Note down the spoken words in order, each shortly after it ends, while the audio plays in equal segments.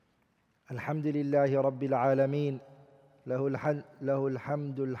الحمد لله رب العالمين له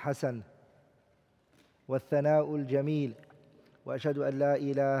الحمد الحسن والثناء الجميل وأشهد أن لا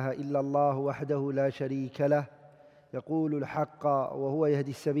إله إلا الله وحده لا شريك له يقول الحق وهو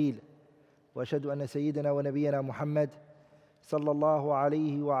يهدي السبيل وأشهد أن سيدنا ونبينا محمد صلى الله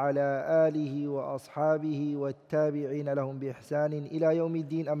عليه وعلى آله وأصحابه والتابعين لهم بإحسان إلى يوم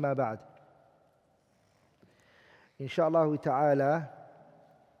الدين أما بعد. Inshallah ta'ala,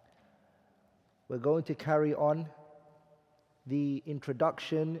 we're going to carry on the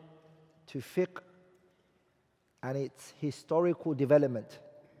introduction to fiqh and its historical development.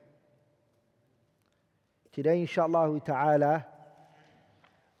 Today, inshallah ta'ala,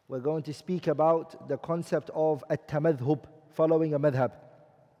 we're going to speak about the concept of at-tamadhhub, following a madhab.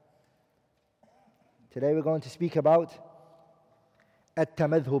 Today we're going to speak about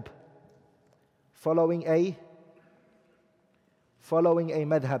at-tamadhhub, following a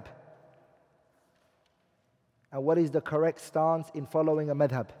madhab. And what is the correct stance in following a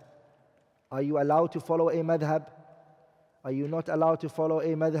madhab? Are you allowed to follow a madhab? Are you not allowed to follow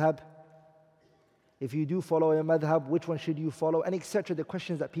a madhab? If you do follow a madhab, which one should you follow? And etc. The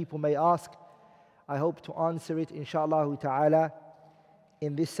questions that people may ask. I hope to answer it, inshallah ta'ala,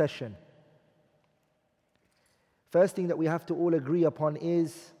 in this session. First thing that we have to all agree upon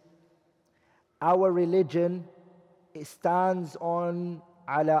is our religion, it stands on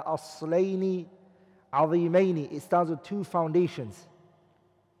ala aslaini azimaini. It stands on two foundations.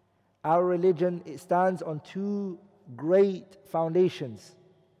 Our religion, it stands on two great foundations.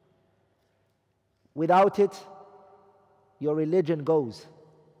 Without it, your religion goes.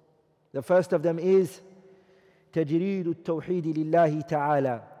 The first of them is تجريد التوحيد لله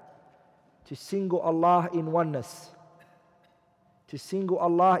تعالى, to single Allah in oneness, to single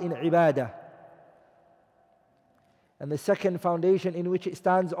Allah in ibadah. And the second foundation in which it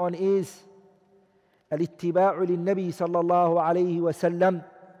stands on is الاتباع للنبي صلى الله عليه وسلم,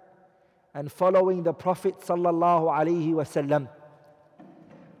 and following the Prophet صلى الله عليه وسلم.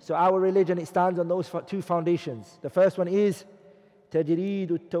 So our religion, it stands on those two foundations. The first one is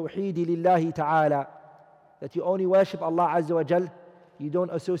تجريد التوحيد لله تعالى, that you only worship Allah Azza wa Jal, you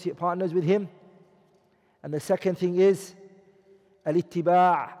don't associate partners with Him. And the second thing is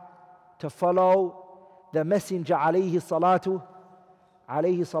الاتباع, to follow the Messenger عليه الصلاة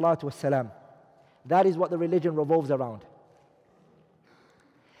والسلام. That is what the religion revolves around.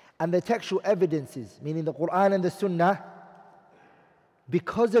 And the textual evidences, meaning the Quran and the Sunnah,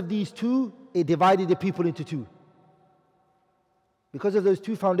 because of these two, it divided the people into two. Because of those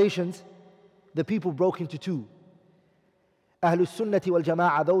two foundations, the people broke into two. Ahlus Sunnati wal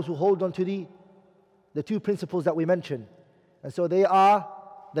Jama'ah, those who hold on to the two principles that we mentioned. And so they are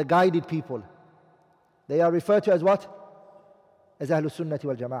the guided people. They are referred to as what? As Ahlus Sunnati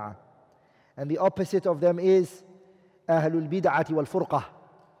wal Jama'ah. And the opposite of them is Ahlul Bid'ati wal Furqah,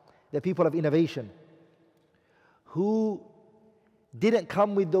 the people of innovation, who didn't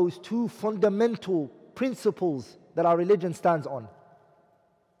come with those two fundamental principles that our religion stands on.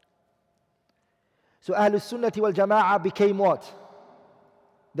 So Ahlus Sunnati wal Jama'ah became what?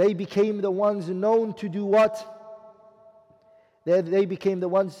 They became the ones known to do what? They became the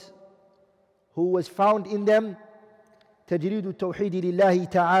ones who was found in them تجريد التوحيد لله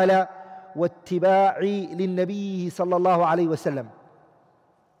تعالى واتباع للنبي صلى الله عليه وسلم,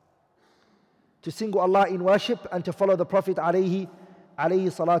 to single Allah in worship and to follow the Prophet عليه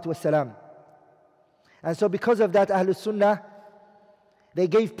الصلاة والسلام. And so because of that, Ahlul Sunnah, they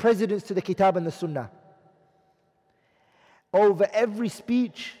gave precedence to the Kitab and the Sunnah over every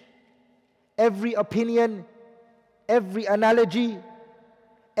speech, every opinion, every analogy,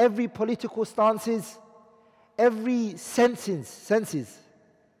 every political stances, every senses,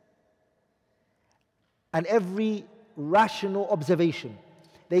 and every rational observation.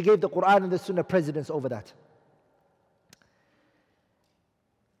 They gave the Quran and the Sunnah precedence over that.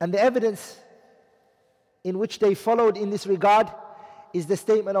 And the evidence in which they followed in this regard is the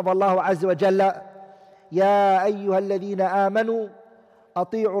statement of Allah Azza wa Jalla, يا أيها الذين آمنوا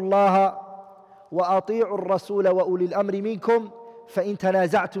أطيعوا الله وأطيعوا الرسول وأولي الأمر منكم فإن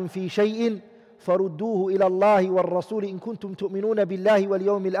تنازعتم في شيء فردوه إلى الله والرسول إن كنتم تؤمنون بالله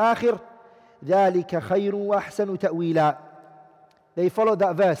واليوم الآخر ذلك خير وأحسن تأويلا. They followed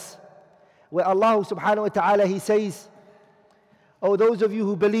that verse where Allah subhanahu wa ta'ala, He says, "O those of you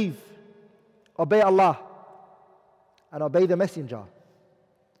who believe, obey Allah and obey the Messenger.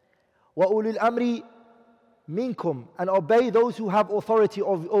 وَأُولِي الْأَمْرِ مِنْكُمْ, and obey those who have authority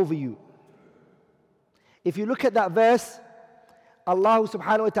over you." If you look at that verse, Allah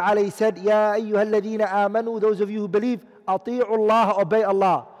subhanahu wa ta'ala, He said, "Ya ayyuha alladhina amanu," those of you who believe, "Ati'u Allah," obey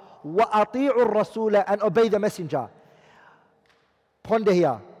Allah. وَأَطِيعُوا الرَّسُولَ, and obey the messenger. Ponder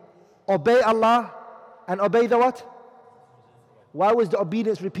here. Obey Allah and obey the what? Why was the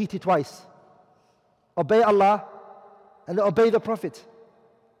obedience repeated twice? Obey Allah and obey the Prophet.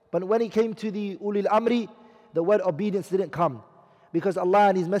 But when it came to the ulil amri, the word obedience didn't come, because Allah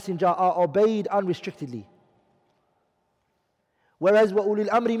and His messenger are obeyed unrestrictedly. Whereas wa ulil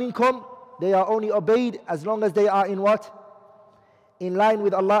amri minkum, they are only obeyed as long as they are in what? In line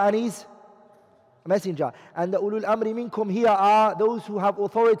with Allah and His messenger. And the ulul amri minkum here are those who have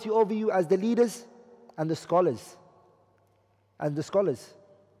authority over you as the leaders and the scholars. And the scholars.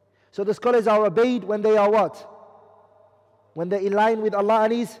 So the scholars are obeyed when they are what? When they're in line with Allah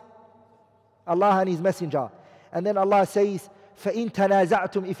and His messenger. And then Allah says, فَإِن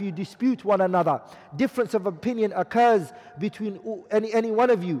تَنَازَعْتُمْ, if you dispute one another, difference of opinion occurs between any one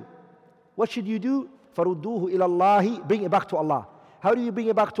of you, what should you do? فَرُدُّوهُ إِلَى اللَّهِ, bring it back to Allah. How do you bring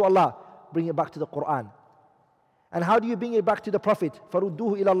it back to Allah? Bring it back to the Quran. And how do you bring it back to the Prophet?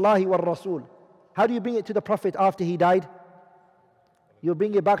 فَرُدُّوهُ إِلَى اللَّهِ وَالرَّسُولِ. How do you bring it to the Prophet after he died? You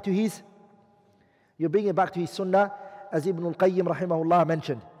bring it back to his sunnah, as Ibn al-Qayyim rahimahullah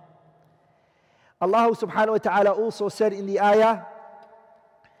mentioned. Allah subhanahu wa ta'ala also said in the ayah,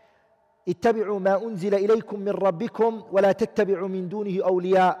 اتبعوا ما أنزل إليكم من ربكم ولا تتبعوا من دونه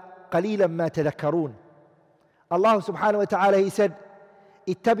أولياء قليلا ما تذكرون. Allah subhanahu wa ta'ala, He said,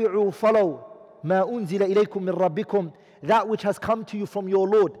 اتبعوا, follow ما أنزل إليكم من ربكم, that which has come to you from your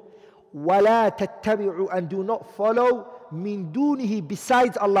Lord. ولا تتبعوا, and do not follow من دونه,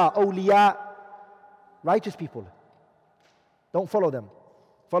 besides Allah, أولياء, righteous people. Don't follow them.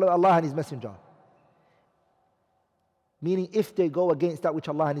 Follow Allah and His messenger. Meaning, if they go against that which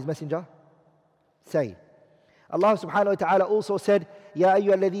Allah and His messenger say. Allah subhanahu wa ta'ala also said, يا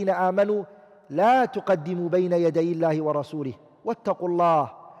أيها الذين آمنوا لا تقدموا بين يدي الله ورسوله واتقوا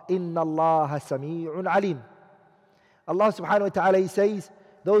الله إن الله سميع عليم. Allah subhanahu wa ta'ala, He says,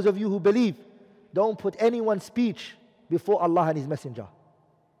 those of you who believe, don't put anyone's speech before Allah and His messenger.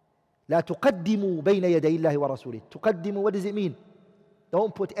 لا تقدموا بين يدي الله ورسوله. تقدموا, what does it mean?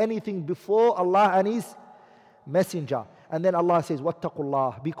 Don't put anything before Allah and His messenger. And then Allah says,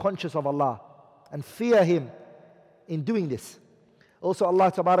 wattaqullah, be conscious of Allah and fear Him in doing this. Also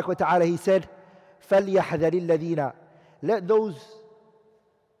Allah tabarak wa ta'ala, He said, فَلْيَحْذَرِ الَّذِينَ, let those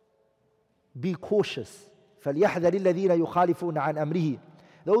be cautious. فَلْيَحْذَرِ الَّذِينَ يُخَالِفُونَ عَنْ أَمْرِهِ,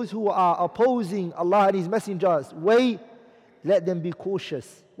 those who are opposing Allah and His messenger's way, let them be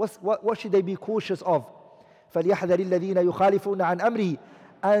cautious. What should they be cautious of? فَلْيَحْذَرِ الَّذِينَ يُخَالِفُونَ عَنْ أَمْرِهِ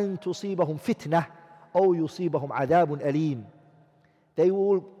أَن تُصِيبَهُمْ فِتْنَةٌ أو يصيبهم عذاب أليم. They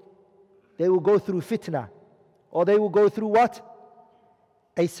will go through fitna, or they will go through what?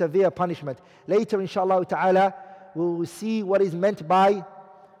 A severe punishment. Later inshallah ta'ala we will see what is meant by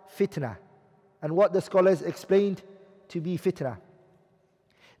fitna and what the scholars explained to be fitna.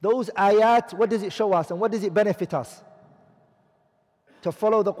 Those ayat, what does it show us and what does it benefit us? To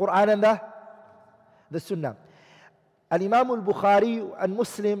follow the Quran and the Sunnah. Al-Imam al-Bukhari and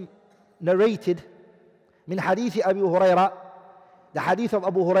Muslim narrated من حديث أبي هريرة, the hadith of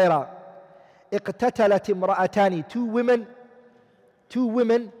Abu Huraira, اقتتلت امرأتان, two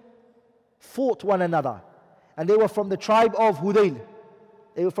women fought one another, and they were from the tribe of Hudayl.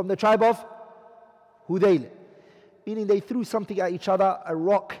 Meaning they threw something at each other, a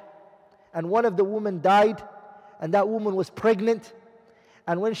rock, and one of the women died, and that woman was pregnant,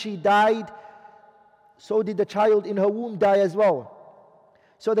 and when she died, so did the child in her womb die as well.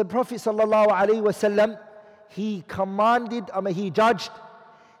 So the Prophet sallallahu alaihi wasallam, he judged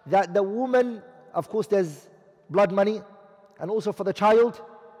that the woman, of course there's blood money, and also for the child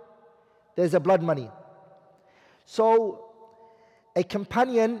there's a blood money. So a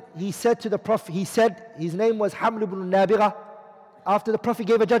companion, he said to the Prophet, his name was Haml ibn Nabigha, after the Prophet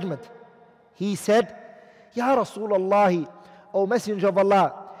gave a judgment, he said, Ya Rasulullah, O Messenger of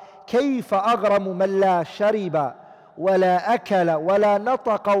Allah, كيف أغرم من لا شرب ولا أكل ولا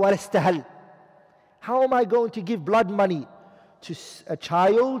نطق ولا استهل. How am I going to give blood money to a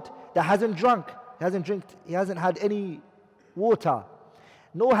child that hasn't drunk, he hasn't had any water,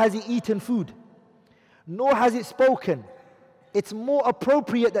 nor has he eaten food, nor has it spoken? It's more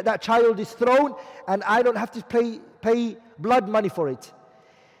appropriate that child is thrown and I don't have to pay blood money for it.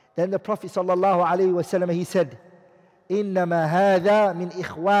 Then the Prophet sallallahu alaihi wasallam, he said, إنما هذا من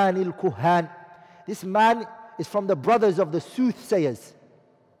إخوان الكهان. This man is from the brothers of the soothsayers.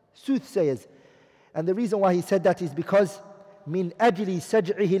 And the reason why he said that is because من أجل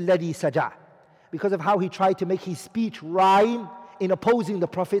سجعه الذي سجع, because of how he tried to make his speech rhyme in opposing the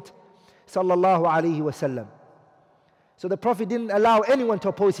Prophet sallallahu alaihi wasallam. So the Prophet didn't allow anyone to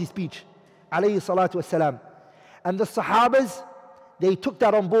oppose his speech, alayhi salatu wasalam. And the Sahabas, they took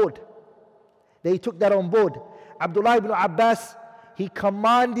that on board. They took that on board. Abdullah ibn Abbas, he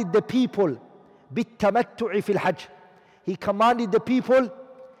commanded the people بالتمتع في الحج. He commanded the people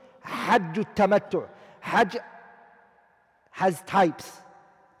حج التمتع. Hajj has types,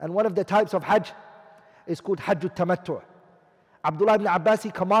 and one of the types of Hajj is called Hajj al-Tamattu'. Abdullah ibn Abbas, he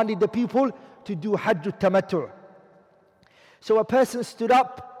commanded the people to do Hajj al-Tamattu'. So a person stood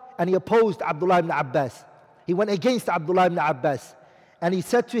up and he opposed Abdullah ibn Abbas. He went against Abdullah ibn Abbas, and he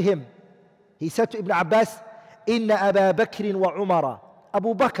said to him, he said to Ibn Abbas, Inna Aba Bakr wa Umara,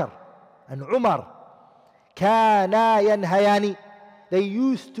 Abu Bakr and Umar, kana yanhayani, they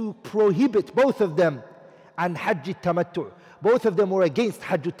used to prohibit, both of them, and Hajj al-Tamattu'. Both of them were against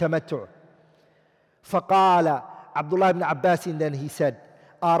Hajj al-Tamattu'. فقال Abdullah ibn Abbas, and then he said,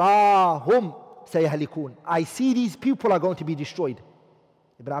 Arahum sayahlikun. I see these people are going to be destroyed.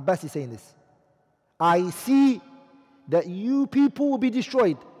 Ibn Abbas is saying this. I see that you people will be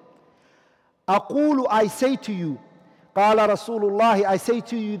destroyed. Aqulu, I say to you, Qala Rasulullah, I say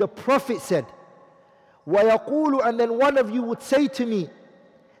to you, the Prophet said, وَيَقُولُ, and then one of you would say to me,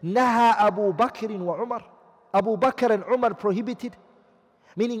 Naha Abu Bakr wa Umar. Abu Bakr and Umar prohibited.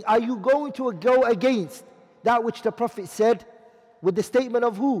 Meaning, are you going to go against that which the Prophet said with the statement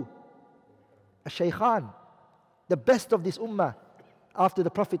of who? Al-Shaykhan, the best of this ummah after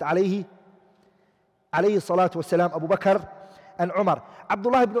the Prophet alayhi salatu wasalam, Abu Bakr and Umar.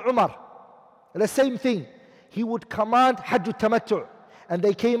 Abdullah ibn Umar, the same thing. He would command Hajj al-Tamattu', and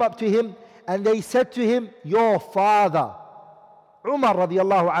they came up to him and they said to him, your father, Umar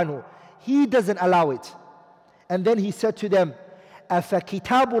radiallahu anhu, he doesn't allow it. And then he said to them,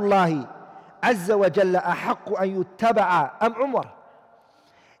 أَفَكِتَابُ اللَّهِ عَزَّ وَجَلَّ أَحَقُّ أَن يُتَّبَعَ أَمْ عُمَرَ.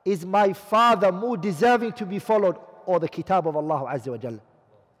 Is my father more deserving to be followed, or the kitab of Allah Azza wa Jalla?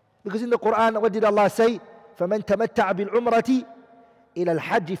 Because in the Quran, what did Allah say? فَمَنْ تَمَتَّعَ بِالْعُمْرَةِ إِلَى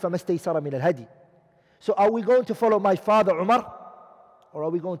الْحَجِّ فَمَا اسْتَيْسَرَ مِنَ الْهَدِي. So are we going to follow my father Umar, or are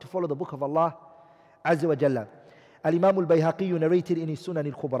we going to follow the book of Allah Azza wa Jalla? Al-Imam al-Bayhaqi narrated in his Sunan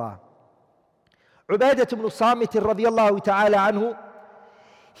al-Kubra. Ubadah ibn Samit radiyallahu ta'ala anhu,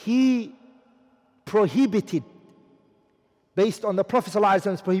 he prohibited, based on the Prophet sallallahu alaihi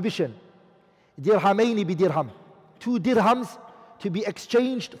wasallam's prohibition, dirhamaini bi dirham, 2 dirhams to be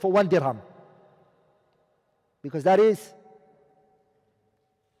exchanged for 1 dirham, because that is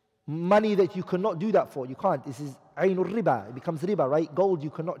money that you cannot do that for. You can't. This is aynul riba. It becomes riba, right? Gold you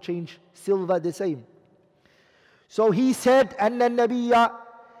cannot change, silver the same. So he said, anna nabiyya,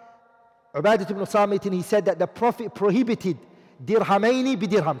 Ubadah ibn Samit, he said that the Prophet prohibited dirhamaini bi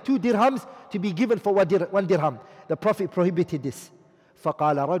dirham, 2 dirhams to be given for 1 dirham. The Prophet prohibited this.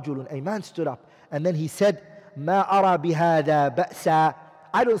 فَقَالَ رَجُلٌ, a man stood up, and then he said, مَا أَرَى بِهَذَا بَأْسًا.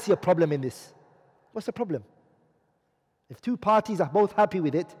 I don't see a problem in this. What's the problem? If 2 parties are both happy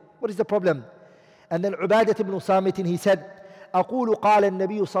with it, what is the problem? And then Ubadah ibn Samit, he said, أَقُولُ قَالَ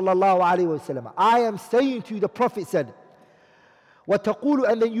النَّبِيُّ صَلَّى اللَّهُ عَلَيْهِ وَسَلَّمَ. I am saying to you, the Prophet said, وَتَقُولُ,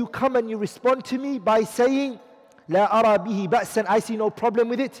 and then you come and you respond to me by saying, لَا أَرَى بِهِ بَأْسًا, I see no problem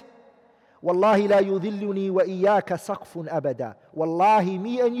with it. وَاللَّهِ لَا يُذِلُّنِي وَإِيَّاكَ سَقْفٌ أَبَدًا. Wallahi,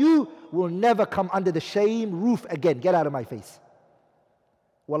 me and you will never come under the same roof again. Get out of my face.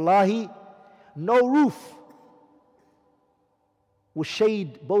 Wallahi, no roof will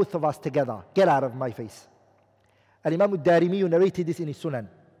shade both of us together. Get out of my face. Al-Imam al-Darimi narrated this in his Sunan.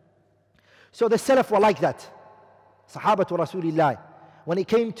 So the Salaf were like that. Sahabatu Rasulillah. When it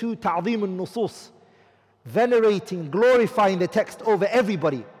came to ta'zim al-nusus, venerating, glorifying the text over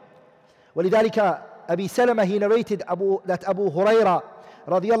everybody. ولذلك Abi Salama, he narrated that Abu Huraira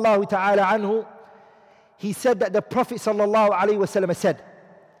radiyallahu ta'ala anhu, he said that the Prophet sallallahu alayhi wa sallam said,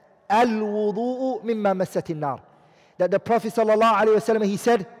 Al-wudu'u mimma massati nar. That the Prophet sallallahu alayhi wa sallam, he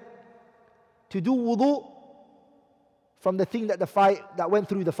said, to do wudu' from the thing that went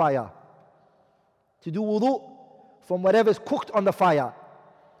through the fire. To do wudu' from whatever's cooked on the fire.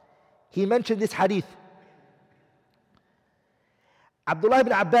 He mentioned this hadith. Abdullah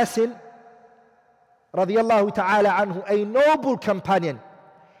ibn Abbas radiyallahu ta'ala anhu, a noble companion,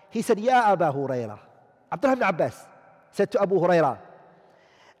 he said, Ya Aba Huraira. Abdullah ibn Abbas said to Abu Huraira,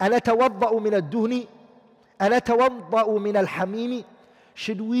 أَنَا تَوَضَّأُ مِنَ الدُّهْنِ أَنَا تَوَضَّأُ مِنَ الْحَمِيمِ.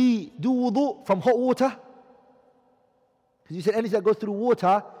 Should we do wudu from hot water? Because you said anything that goes through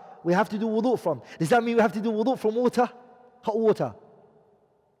water, we have to do wudu from. Does that mean we have to do wudu from water? Hot water.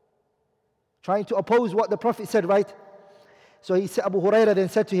 Trying to oppose what the Prophet said, right? So he said, Abu Huraira then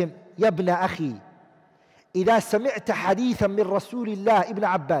said to him, Ya ibn akhi, إذا سمعت حديثا من رسول الله ابن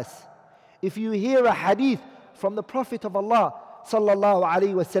عباس. If you hear a hadith from the Prophet of Allah sallallahu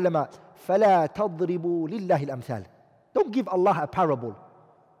alayhi wa sallam. فَلَا تَضْرِبُوا لِلَّهِ الْأَمْثَالِ. Don't give Allah a parable.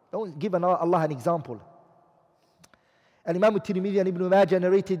 Don't give Allah an example. And Imam al-Tirmidhi and Ibn Majah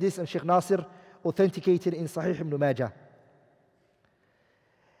narrated this, and Shaykh Nasir authenticated in Sahih Ibn Majah.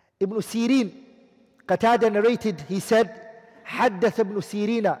 Ibn Sirin, Qatada narrated, he said, حدث ابن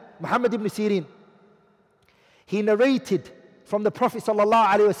سيرين, Muhammad ibn Sirin. He narrated from the Prophet sallallahu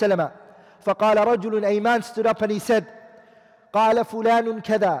alayhi wa sallam. فقال رجل, a man stood up and he said, قال فلان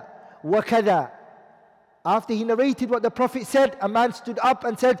كذا وكذا. After he narrated what the Prophet said, a man stood up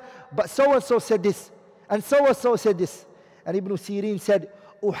and said, but so and so said this, and so and so said this. And Ibn Sirin said,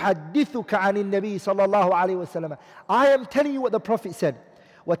 أحدثك عن النبي صلى الله عليه وسلم. I am telling you what the Prophet said.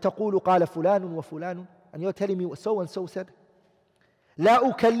 وتقول قال فلان وفلان. And you're telling me what so and so said. لا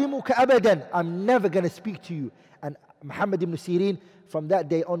أكلمك أبدا. I'm never going to speak to you. And Muhammad ibn Sirin, from that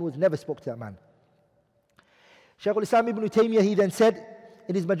day onwards, never spoke to that man. Shaykh al-Islam ibn Taymiyyah, he then said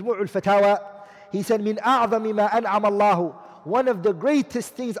in his Majmu' al-Fatawa, he said, من أعظم ما أنعم الله, one of the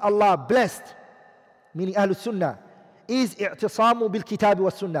greatest things Allah blessed, meaning Ahlul Sunnah, is اعتصام بالكتاب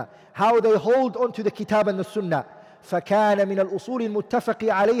والسنة, how they hold on to the Kitab and the Sunnah. فكان من الأصول المتفق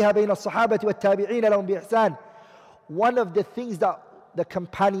عليها بين الصحابة والتابعين لهم بإحسان. One of the things that the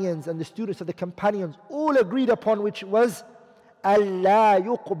companions and the students of the companions all agreed upon, which was ألا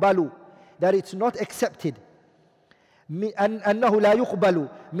يقبل, that it's not accepted, أنه لا يقبل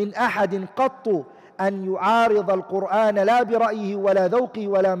من أحد قط أن يعارض القرآن لا برأيه ولا ذوقه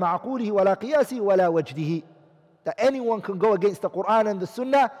ولا معقوله ولا قياسه ولا وجده. That anyone can go against the Quran and the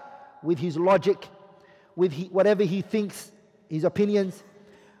Sunnah with his logic, with whatever he thinks, his opinions,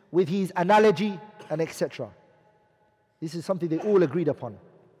 with his analogy, and etc. This is something they all agreed upon.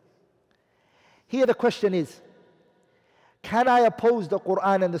 Here the question is, can I oppose the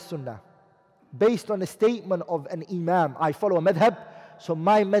Quran and the Sunnah based on a statement of an Imam? I follow a madhab, so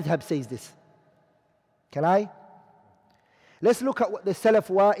my madhab says this. Can I? Let's look at what the Salaf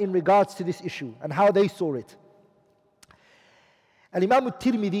were in regards to this issue and how they saw it. Imam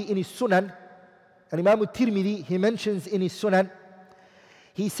al-Tirmidhi in his Sunan, Imam al-Tirmidhi, he mentions in his Sunan,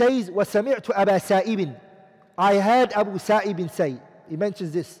 he says, وَسَمِعْتُ أَبَا سَائِبٍ, I heard Abu Sa'ib say, he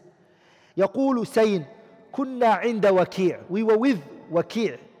mentions this, يقول saying, كنا عند وكيع, we were with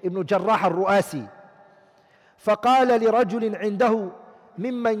وكيع ابن جراح الرؤاسي, فقال لرجل عنده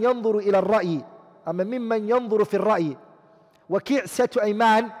ممن ينظر إلى الرأي, أما ممن ينظر في الرأي. وكيع said to a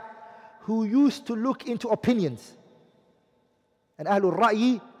man who used to look into opinions. And Ahlul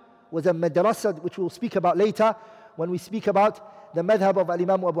Ra'yi was a madrasa which we'll speak about later when we speak about the madhab of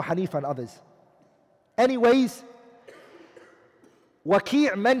Imam Abu Hanifa and others. Anyways,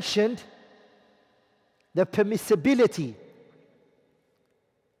 Waki' mentioned the permissibility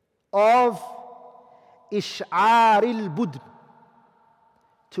of Ish'ar al-Budn,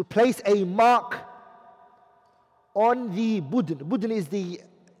 to place a mark on the Budn. Budn is the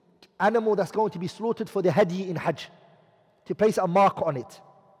animal that's going to be slaughtered for the Hadi in Hajj, to place a mark on it.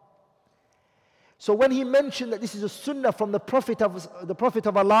 So when he mentioned that this is a sunnah from the Prophet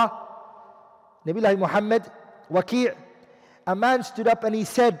of Allah, Nabiullah Muhammad, Waki', a man stood up and he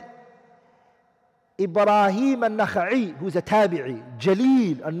said, Ibrahim al-Nakha'i, who's a tabi'i,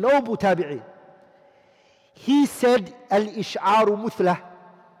 Jalil, a noble tabi'i, he said, al-ish'aru muthlah,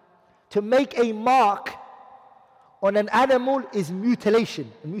 to make a mark on an animal is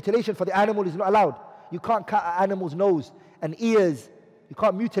mutilation. And mutilation for the animal is not allowed. You can't cut an animal's nose and ears. You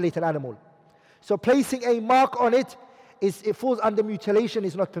can't mutilate an animal. So placing a mark on it, it falls under mutilation,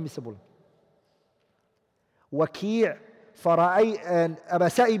 is not permissible. Waki' and Aba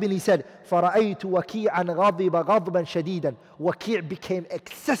Sa'ib, he said, فَرَأَيْتُ وَكِيعًا غَضِبَ غَضْبًا شَدِيدًا. Waki' became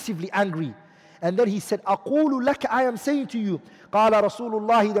excessively angry. And then he said, أَقُولُ لَكَ, I am saying to you, قال رسول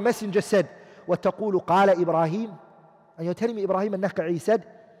الله, the messenger said, وَتَقُولُ قال إبراهيم, and you're telling me Ibrahim al-Nakha'i said,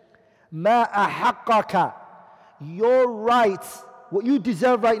 مَا أَحَقَّكَ, your rights, what you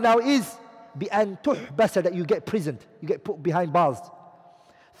deserve right now is بِأَن تُحْبَسَ, that you get prisoned, you get put behind bars.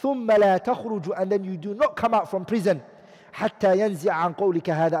 ثُمَّ لَا تَخْرُجُ, and then you do not come out from prison, حَتَّى يَنْزِعَ عَنْ قَوْلِكَ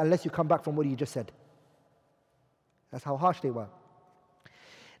هَذَا, unless you come back from what you just said. That's how harsh they were.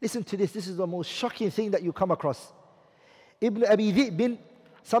 Listen to this. This is the most shocking thing that you come across. Ibn Abi Dhi'bin,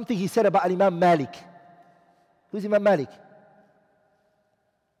 something he said about Imam Malik. Who's Imam Malik?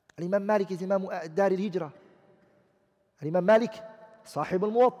 Imam Malik is Imam Dar al-Hijrah. Imam Malik, Sahib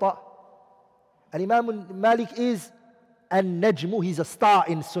al-Muwatta. Imam Malik is An-Najmu, he's a star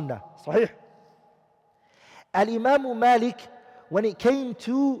in Sunnah. Sahih. Imam Malik, when it came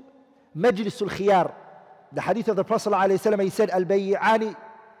to Majlis al-Khiyar, the hadith of the Prophet ﷺ, he said, Al-Bayyani,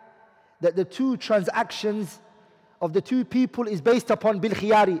 that the two transactions of the two people is based upon bil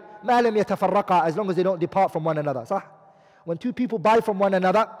khiyari ma lam yatafarraqa, as long as they don't depart from one another. صح? When two people buy from one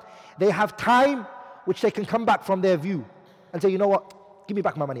another, they have time which they can come back from their view and say, you know what, give me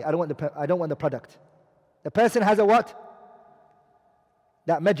back my money. I don't want the product. The person has a what?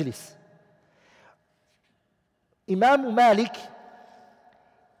 That majlis. Imam Malik,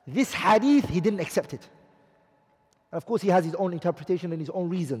 this hadith, he didn't accept it. And of course, he has his own interpretation and his own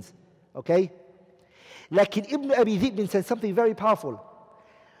reasons. Okay? Like Ibn Abi Dhi'b said something very powerful.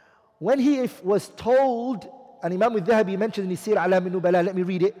 When he was told, and Imam al-Dhahabi mentioned in his Sir Alam al-Nubala, let me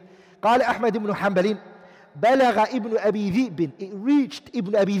read it. قال أحمد بن حنبل بلغ ابن أبي ذئب, it reached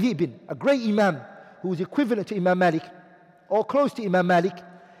Ibn Abi Dhi'b, a great Imam who is equivalent to Imam Malik or close to Imam Malik,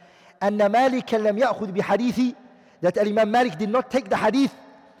 أن مالكا لم يأخذ بحديث, that Imam Malik did not take the hadith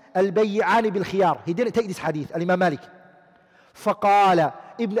البيعان بالخيار. He didn't take this hadith, Imam Malik. فقال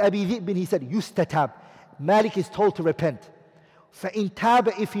Ibn Abi Dhi'b, he said يستتاب, Malik is told to repent. فإن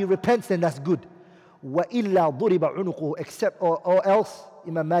تاب, if he repents then that's good. وإلا ضرب عنقه, except or else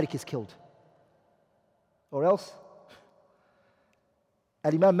Imam Malik is killed. Or else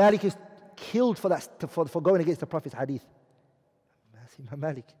Imam Malik is killed for that, for going against the Prophet's hadith. That's Imam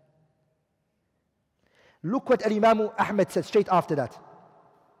Malik. Look what Imam Ahmad said straight after that.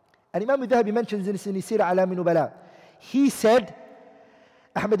 And Imam al-Dhahabi mentions in his Sir Alam al-Nubala. He said,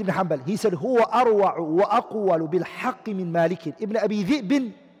 Ahmad ibn Hanbal, he said, هو أروع وأقول بالحق من مالك. Ibn Abi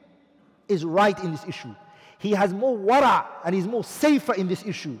Dhi'b is right in this issue. He has more wara and he's more safer in this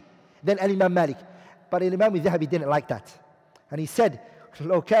issue than Imam Malik. But Imam al-Dhahabi didn't like that. And he said,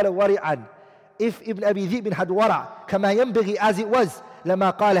 لو كان ورعا, if Ibn Abi Dhi'b had wara كما ينبغي, as it was,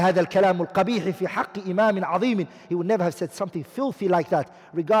 لما قال هذا الكلام القبيح في حق إمام عظيم, he would never have said something filthy like that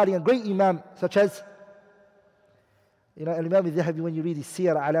regarding a great Imam such as, you know, Imam al-Dhahabi, when you read his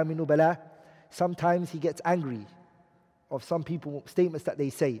Siyar Alam al-Nubala, sometimes he gets angry of some people, statements that they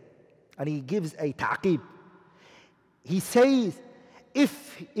say, and he gives a ta'qib. He says,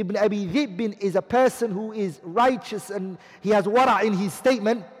 if Ibn Abi Dhi'b is a person who is righteous and he has wara in his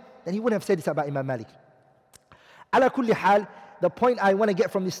statement, then he wouldn't have said this about Imam Malik. Ala kulli hal, the point I want to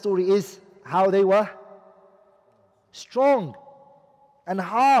get from this story is how they were strong and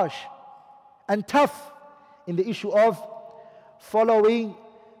harsh and tough in the issue of following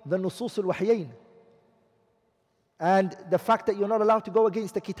the nusus al-wahyayn, and the fact that you're not allowed to go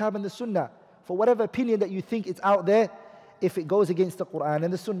against the kitab and the sunnah for whatever opinion that you think is out there, if it goes against the Quran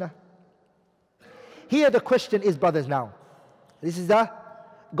and the sunnah. Here the question is, brothers, now this is the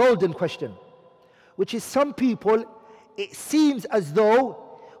golden question, which is, some people, it seems as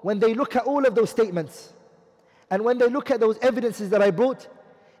though when they look at all of those statements and when they look at those evidences that I brought,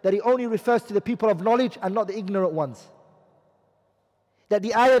 that it only refers to the people of knowledge and not the ignorant ones. That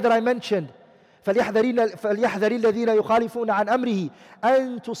the ayah that I mentioned, فَلْيَحْذَرِ الَّذِينَ يُخَالِفُونَ عَنْ أَمْرِهِ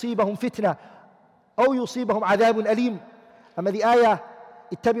أَن تُصِيبَهُمْ فِتْنَةٌ أَوْ يُصِيبَهُمْ عَذَابٌ أَلِيمٌ. أما the ayah,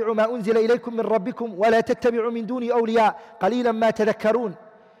 اتَّبِعُوا مَا أُنزِلَ إِلَيْكُم مِّن رَبِّكُمْ وَلَا تَتَّبِعُوا مِن دُونِ أَوْلِيَاءَ قَلِيلًا مَا تَذَكَّرُونَ.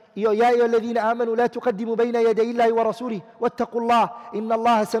 يا أيها الذين آمنوا لا تقدموا بين يدي الله ورسوله واتقوا الله إن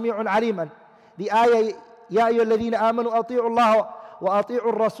الله سميع عليم. The ayah, يا أيها الذين آمنوا أطيعوا الله وأطيعوا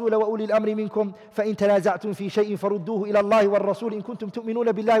الرسول وأولي الأمر منكم فإن تنازعتم في شيء فردوه إلى الله والرسول إن كنتم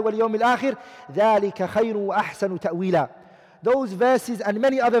تؤمنون بالله واليوم الآخر ذلك خير وأحسن تأويلا. Those verses and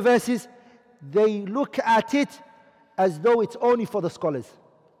many other verses, they look at it as though it's only for the scholars,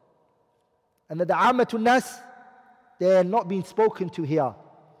 and that the Ammatun Nas, they are not being spoken to here,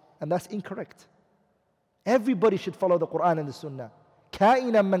 and that's incorrect. Everybody should follow the Quran and the Sunnah,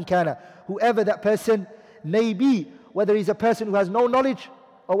 كائنا من كان, whoever that person may be, whether he's a person who has no knowledge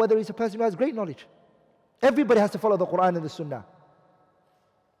or whether he's a person who has great knowledge. Everybody has to follow the Quran and the Sunnah.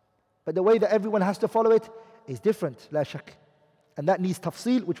 But the way that everyone has to follow it is different, la shak. And that needs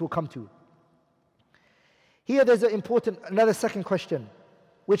tafsil, which we'll come to. Here there's another second question,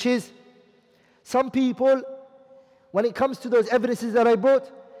 which is, some people, when it comes to those evidences that I brought,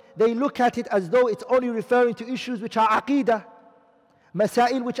 they look at it as though it's only referring to issues which are aqidah,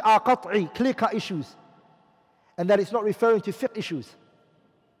 masail which are qat'i, clear-cut issues, and that it's not referring to fiqh issues.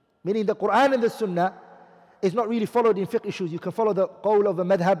 Meaning the Quran and the Sunnah is not really followed in fiqh issues. You can follow the qawl of a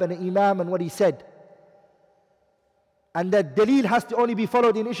madhab and an imam and what he said. And the dalil has to only be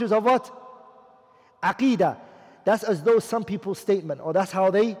followed in issues of what? Aqidah. That's as though some people's statement, or that's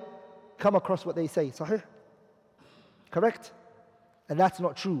how they come across what they say. Sahih? Correct? And that's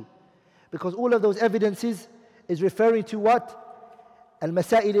not true. Because all of those evidences is referring to what?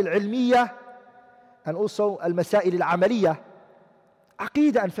 Al-masail al-ilmiyah and also al-masail al-amaliyah.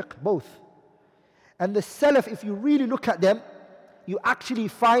 Aqidah and fiqh, both. And the Salaf, if you really look at them, you actually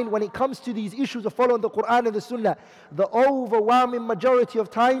find when it comes to these issues of following the Quran and the Sunnah, the overwhelming majority of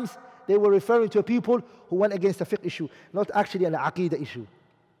times they were referring to people who went against a fiqh issue, not actually an aqeedah issue.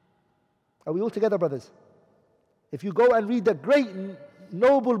 Are we all together, brothers? If you go and read the great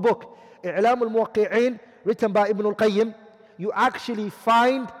noble book, I'lam al-Muwaqqi'in, written by Ibn al-Qayyim, you actually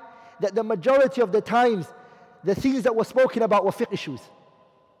find that the majority of the times, the things that were spoken about were fiqh issues,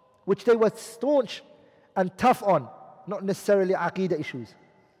 which they were staunch and tough on, not necessarily aqeedah issues.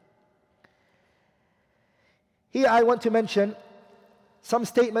 Here I want to mention some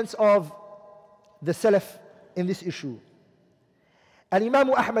statements of the Salaf in this issue. And Imam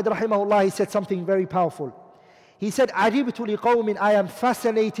Ahmad rahimahullah, he said something very powerful. He said, عَجِبْتُ لِقَوْمٍ, I am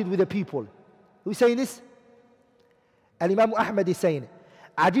fascinated with the people. Who's saying this? And Imam Ahmad is saying,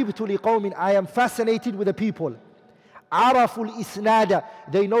 عَجِبْتُ لِقَوْمٍ, I am fascinated with the people. عَرَفُوا الْإِسْنَادَ,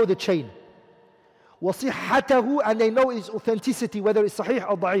 they know the chain. وَصِحَّتَهُ, and they know its authenticity, whether it's sahih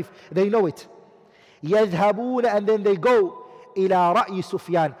or da'if, they know it. يَذْهَبُونَ, and then they go إِلَى رَأْيِ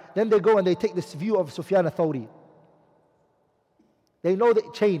سُفْيَانَ, then they go and they take this view of Sufyan al-Thawri. They know the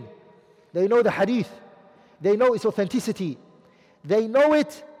chain, they know the hadith, they know its authenticity, they know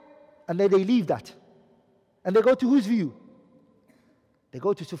it, and then they leave that. And they go to whose view? They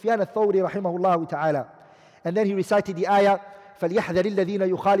go to Sufyan al-Thawri rahimahullah ta'ala. And then he recited the ayah, فَلْيَحْذَرِ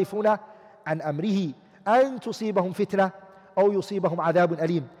الَّذِينَ يُخَالِفُونَ عَنْ أَمْرِهِ أَن تُصِيبَهُمْ فِتْنَةٌ أَوْ يُصِيبَهُمْ عَذَابٌ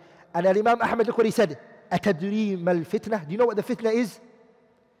أَلِيمٌ. And Imam Ahmad, look what he said, أَتَدْرِي مَا الْفِتْنَةِ, do you know what the fitna is?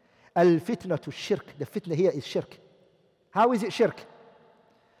 الْفِتْنَةُ الشِّرْك, the fitna here is shirk. How is it shirk?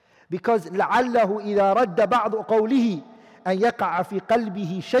 Because لَعَلَّهُ إِذَا رَدَّ بَعْضُ قَوْلِهِ أَن يَقَعَ فِي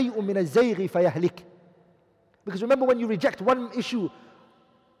قَلْبِهِ شَيْءٌ مِنَ الزَّيْغِ فَيَهْلِكْ. Because remember, when you reject one issue,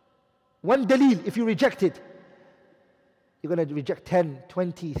 one dalil, if you reject it, you're going to reject 10,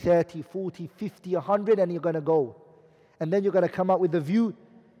 20, 30, 40, 50, 100, and you're going to go. And then you're going to come out with the view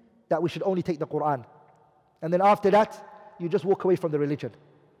that we should only take the Quran. And then after that, you just walk away from the religion.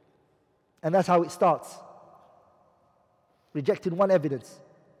 And that's how it starts. Rejecting one evidence.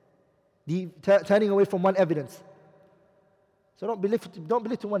 Turning away from one evidence. So don't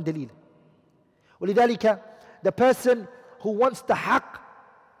belittle one dalil. ولذلك, the person who wants the haqq,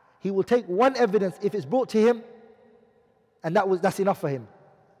 he will take one evidence if it's brought to him, and that's enough for him.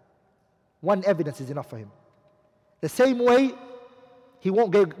 One evidence is enough for him. The same way, he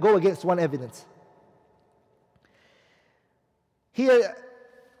won't go against one evidence. Here,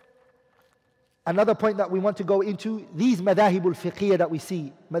 another point that we want to go into, these madhahib al-fiqhiyya that we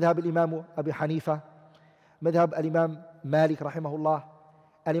see, madhab al-imam Abu Hanifa, madhab al-imam Malik rahimahullah,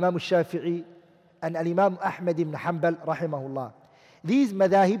 al-imam al-Shafi'i, and al-imam Ahmad ibn Hanbal rahimahullah. These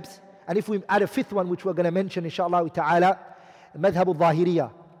madhahibs, and if we add a fifth one which we're going to mention inshaAllah ta'ala, madhab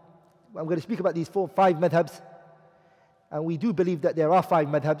al-Zahiriyya. I'm going to speak about these 4 or 5 madhabs, and we do believe that there are 5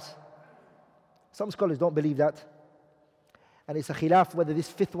 madhabs. Some scholars don't believe that, and it's a khilaf whether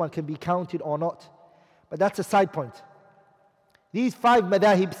this 5th one can be counted or not, but that's a side point. These 5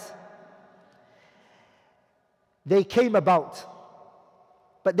 madhahibs, they came about,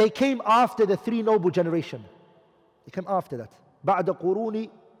 but they came after the 3 noble generation. They came after that. بعد قرون,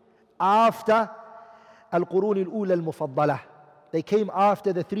 after القرون الأولى المفضلة. They came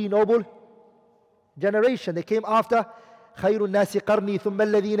after the 3 noble generation. They came after خير الناس قرني ثم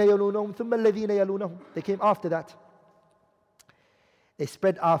الذين يلونهم ثم الذين يلونهم. They came after that. They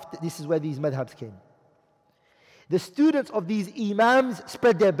spread after. This is where these madhabs came. The students of these imams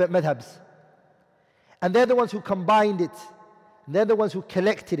spread their madhabs. And they're the ones who combined it. They're the ones who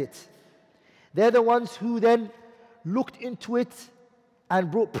collected it. They're the ones who then looked into it and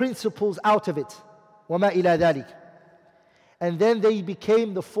brought principles out of it. وَمَا إِلَى ذَلِكَ. And then they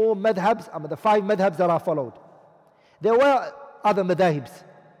became the 4 madhabs, the 5 madhabs that are followed. There were other madhabs.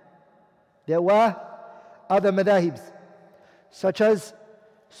 There were other madhabs, such as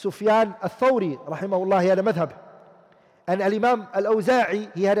Sufyan al-Thawri, rahimahullah, he had a madhab. And al-Imam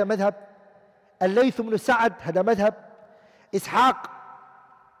al-Awza'i, he had a madhab. Al-Layth ibn Sa'ad had a madhab. Ishaq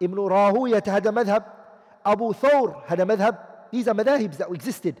ibn Rahuyat had a madhab. Abu Thawr had a madhab. These are madhabs that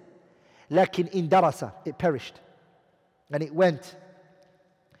existed. Lakin in darasa, it perished. And it went.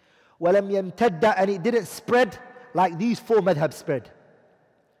 وَلَمْ يَمْتَدَّ, and it didn't spread like these 4 madhabs spread.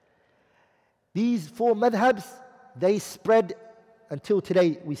 These 4 madhabs, they spread until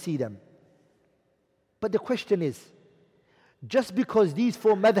today we see them. But the question is, just because these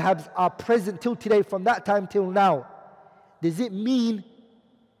 4 madhabs are present till today, from that time till now, does it mean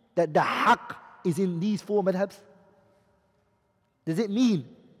that the haqq is in these 4 madhabs? Does it mean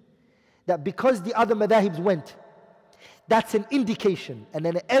that because the other madhabs went, that's an indication and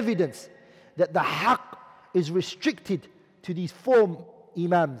an evidence that the haqq is restricted to these four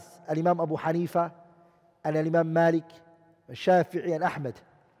Imams, Al-Imam Abu Hanifa, and Al-Imam Malik, Shafi'i and Ahmed,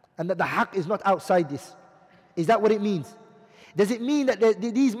 and that the haqq is not outside this. Is that what it means? Does it mean that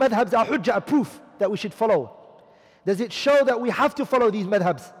these madhabs are hujjah, a proof that we should follow? Does it show that we have to follow these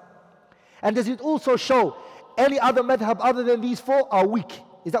madhabs? And does it also show any other madhab other than these four are weak?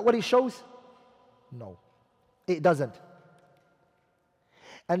 Is that what it shows? No, it doesn't.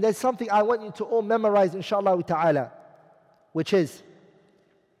 And there's something I want you to all memorize, inshallah ta'ala, which is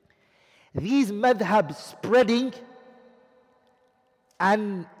these madhabs spreading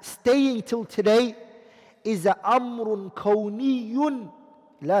and staying till today is a amrun kawniyun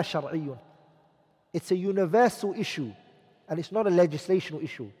la shar'iyyun. It's a universal issue, and it's not a legislational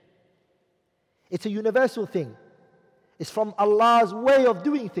issue. It's a universal thing. It's from Allah's way of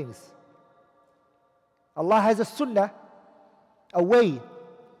doing things. Allah has a sunnah, a way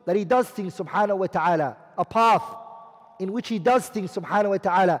that He does things subhanahu wa ta'ala, a path in which He does things subhanahu wa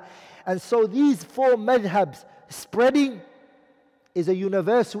ta'ala. And so these four madhabs spreading is a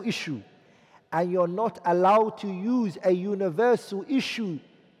universal issue. And you're not allowed to use a universal issue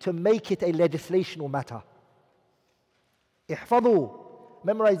to make it a legislational matter. Ihfadhu,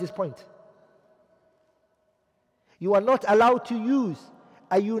 memorize this point. You are not allowed to use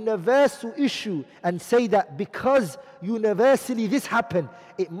a universal issue and say that because universally this happened,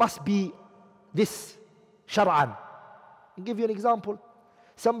 it must be this shar'an. I'll give you an example.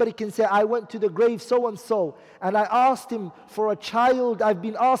 Somebody can say, I went to the grave so-and-so and I asked him for a child. I've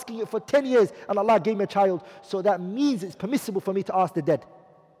been asking it for 10 years and Allah gave me a child. So that means it's permissible for me to ask the dead.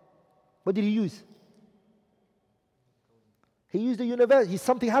 What did he use? He used a universal.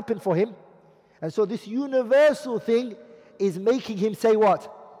 Something happened for him. And so this universal thing is making him say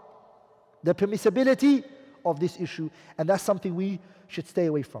what? The permissibility of this issue. And that's something we should stay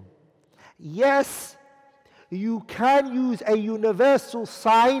away from. Yes, you can use a universal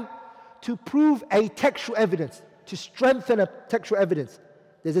sign to prove a textual evidence, to strengthen a textual evidence.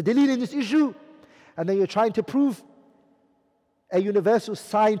 There's a dalil in this issue, and then you're trying to prove a universal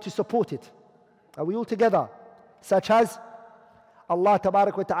sign to support it. Are we all together? Such as Allah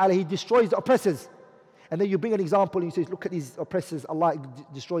Tabarak wa Ta'ala, He destroys the oppressors. And then you bring an example and you say, look at these oppressors, Allah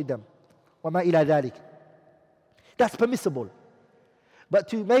destroyed them. وَمَا إِلَى ذَلِكَ. That's permissible. But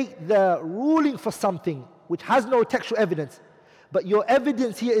to make the ruling for something which has no textual evidence, but your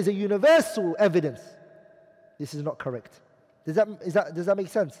evidence here is a universal evidence, this is not correct. Does that make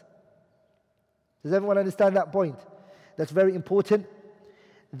sense? Does everyone understand that point? That's very important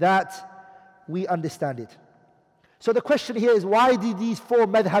that we understand it. So the question here is, why did these four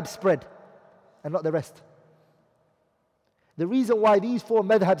madhabs spread and not the rest? The reason why these four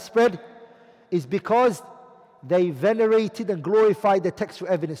madhabs spread is because they venerated and glorified the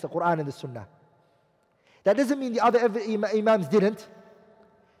textual evidence, the Quran and the Sunnah. That doesn't mean the other Imams didn't,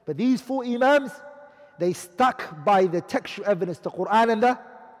 but these four Imams, they stuck by the textual evidence, the Quran and the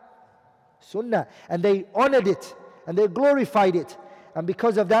Sunnah, and they honored it and they glorified it. And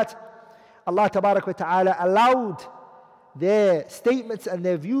because of that, Allah Tabarak wa Ta'ala allowed their statements and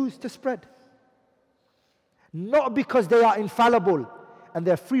their views to spread. Not because they are infallible and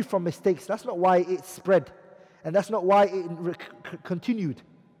they're free from mistakes. That's not why it spread. And that's not why it continued.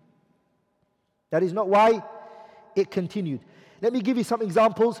 That is not why it continued. Let me give you some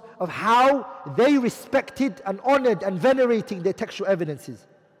examples of how they respected and honored and venerating their textual evidences.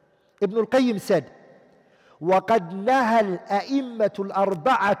 Ibn al-Qayyim said, وَقَدْ نَهَى الْأَئِمَّةُ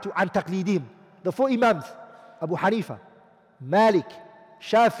الْأَرْبَعَةُ عَنْ تَقْلِيدِهِمْ. The four Imams, Abu Hanifa, Malik,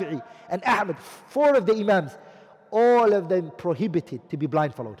 Shafi'i, and Ahmed, four of the Imams, all of them prohibited to be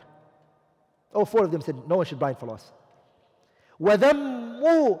blind followed. All four of them said, no one should blind follow us.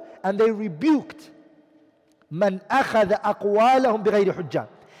 وَذَمُّوا, and they rebuked مَنْ أَخَذَ أَقْوَالَهُمْ بِغَيْرِ حُجَّةٍ.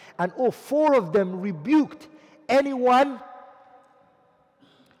 And all four of them rebuked anyone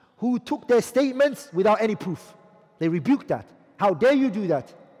who took their statements without any proof. They rebuked that. How dare you do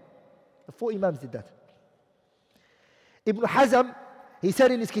that? The four Imams did that. Ibn Hazm, he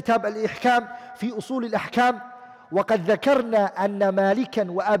said in his kitab Al-Ihkam في أصول الأحكام, وقد ذكرنا أن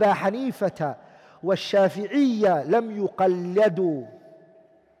مالكا وأبا حنيفة والشافعية لم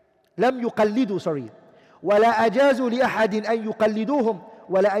يقلدوا ولا أجازوا لأحد أن يقلدوهم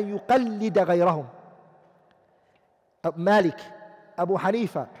ولا أن يقلد غيرهم. Malik, Abu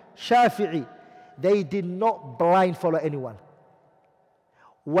Hanifa, Shafi'i, they did not blind follow anyone.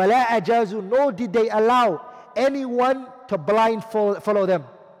 ولا أجازوا, nor did they allow anyone to blind follow them.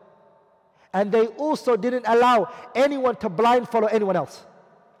 And they also didn't allow anyone to blind follow anyone else.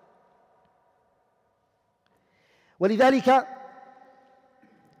 ولذلك,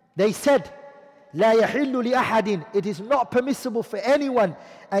 they said لا يحل لأحد, it is not permissible for anyone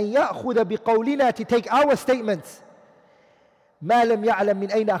أن يأخذ بقولنا, to take our statements, ما لم يعلم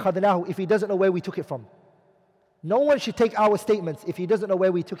من أين أخذناه, if he doesn't know where we took it from. No one should take our statements if he doesn't know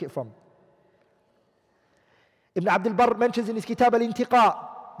where we took it from. Ibn Abdul Barr mentions in his Kitab al-Intiqa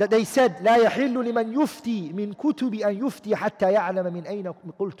that they said لا يحل لمن يفتي من كتب أن يفتي حتى يعلم من أين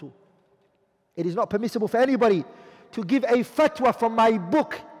قلت. It is not permissible for anybody to give a fatwa from my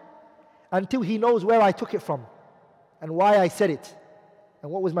book until he knows where I took it from and why I said it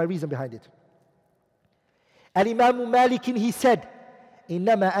and what was my reason behind it. Al-Imam Malik, he said,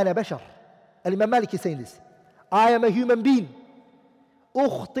 إنما أنا بشر. Al-Imam Malik is saying this. I am a human being.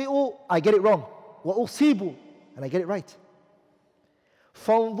 أخطئ, I get it wrong. وأصيب, and I get it right.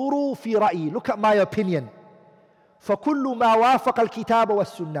 فانظروا في رأيي, look at my opinion. فكل ما وافق الكتاب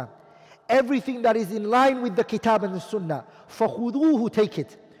والسنة, everything that is in line with the kitab and the sunnah, فخذوه, take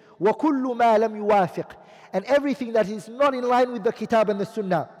it. وكل ما لم يوافق, and everything that is not in line with the kitab and the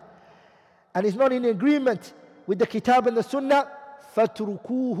sunnah and is not in agreement with the kitab and the sunnah,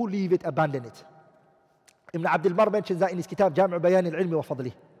 فاتركوه, leave it, abandon it. Ibn Abdul Barr mentions that in his kitab Jami' Bayan al-Ilmi wa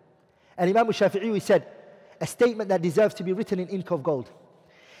Fadlih. And Imam al-Shafi'i said a statement that deserves to be written in ink of gold.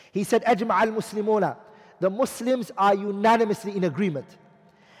 He said, أجمع المسلمون, the Muslims are unanimously in agreement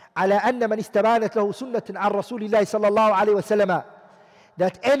على أن من استبانت له سنة عن رسول الله صلى الله عليه وسلم,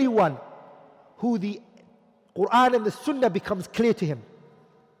 that anyone who the Quran and the Sunnah becomes clear to him.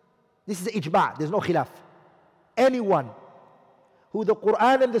 This is ijma', there's no khilaf. Anyone who the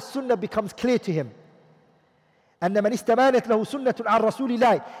Quran and the Sunnah becomes clear to him, أن من استبانت له سنة عن رسول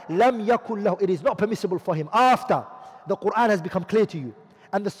الله لم يكن له, it is not permissible for him after the Quran has become clear to you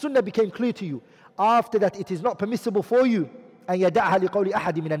and the Sunnah became clear to you, after that it is not permissible for you أن يدعها لقول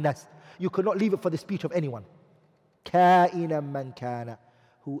أحد من الناس, you cannot leave it for the speech of anyone. كائنا من كان,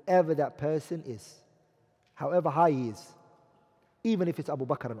 whoever that person is, however high he is, even if it's Abu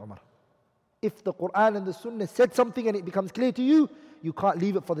Bakr and Umar. If the Quran and the Sunnah said something and it becomes clear to you, you can't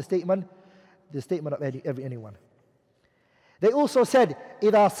leave it for the statement of anyone. They also said,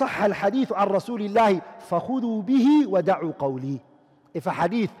 إذا صح الحديث عن رسول الله فخذوا به ودعوا قولي. If a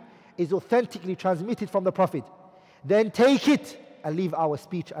hadith is authentically transmitted from the Prophet, then take it and leave our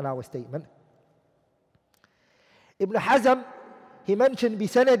speech and our statement. Ibn Hazm, he mentioned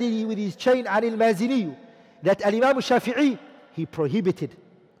بسنده, with his chain, عن المازني, that Al-Imam al-Shafi'i, he prohibited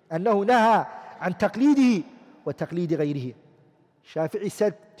أنه نهى عن تقليده وتقليد غيره. Shafi'i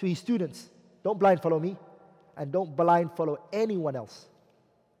said to his students, don't blind follow me and don't blind follow anyone else.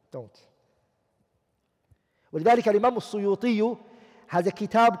 Don't. ولذلك الإمام السيوطي has a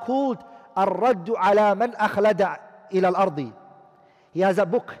kitab called الرد على من أخلد إلى الأرض. He has a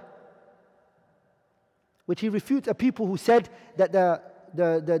book which he refutes a people who said that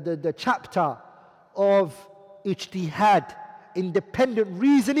the chapter of ijtihad, independent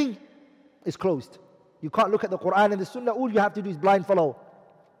reasoning, is closed. You can't look at the Quran and the Sunnah, all you have to do is blind follow.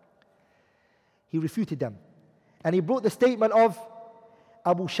 He refuted them. And he brought the statement of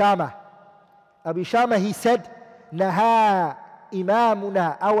Abu Shama. Abu Shama, he said, Naha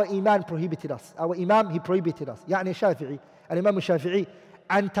imamuna, our imam prohibited us. Our imam, he prohibited us. يعني Shafi'i, al-Imam al-Shafi'i,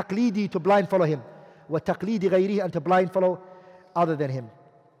 and taqlidi, to blind follow him. Wa taqlidi ghayrihi, and to blind follow other than him.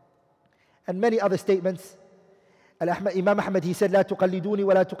 And many other statements. Imam Ahmad, he said, لا تقلدوني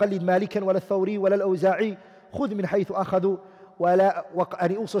ولا تقلد مالكا ولا الثوري ولا الأوزاعي خذ من حيث أخذوا ولا.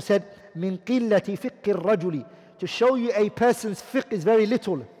 And he also said, من قلة فقه الرجل, to show you a person's fiqh is very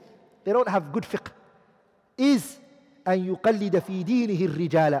little. They don't have good fiqh. Is أن يقلد في دينه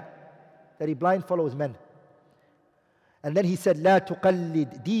الرجال, that he blind follows men. And then he said, لا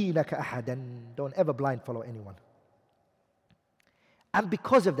تقلد دينك أحدا, don't ever blind follow anyone. And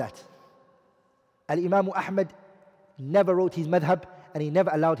because of that, Al-Imam Ahmad never wrote his madhab, and he never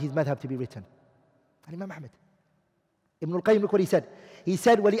allowed his madhab to be written. Al-Imam Ahmad. Ibn al-Qayyim, look what he said. He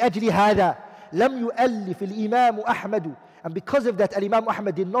said, وَلِأَجْلِ هَذَا لَمْ يُؤَلِّفِ الْإِمَامُ أَحْمَدُ. And because of that, Al-Imam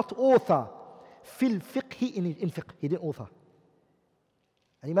Ahmad did not author fil fiqh, in fiqh. He didn't author.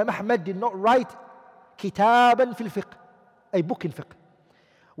 Al-Imam Ahmad did not write kitaban fil fiqh, a book in fiqh.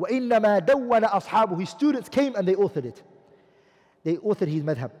 وَإِنَّمَا دَوَّنَ أَصْحَابُهُ. His students came and they authored it. They authored his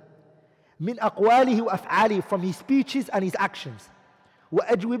madhab. من أقواله وأفعاله, from his speeches and his actions.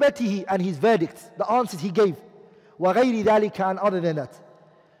 وأجوبته, and his verdicts, the answers he gave. وغير ذلك, and other than that.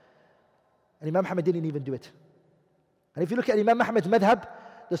 And Imam Ahmad didn't even do it. And if you look at Imam Ahmad's madhab,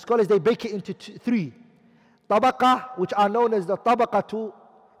 the scholars, they break it into three. Tabaqa, which are known as the Tabaqatu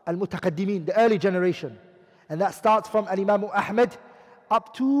al-Mutaqaddimin, the early generation. And that starts from Al-Imam Ahmad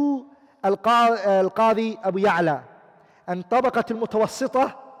up to Al-Qadi Abu Ya'la. And Tabaqat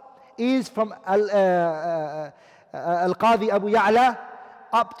al-Mutawassita is from Al-Qadi Abu Ya'la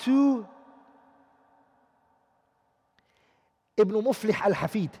up to Ibn Muflih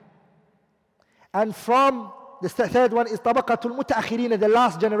Al-Hafid. And from the third one is Tabaqatul Mutaakhirin, the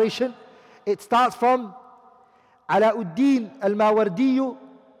last generation. It starts from Alauddin Al-Mawardi,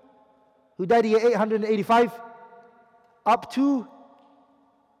 who died year 885, up to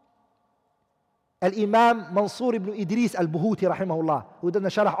Al-Imam Mansur ibn Idris Al-Buhuti rahimahullah, who done the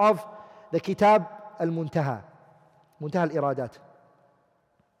sharh of the Kitab Al-Muntaha, Muntaha Al-Iradat.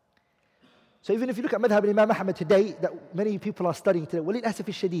 So even if you look at Madhab al-Imam Ahmad today, that many people are studying today, walil-asaf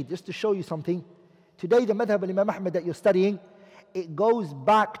al-shadid, just to show you something, today the Madhab al-Imam Ahmad that you're studying, it goes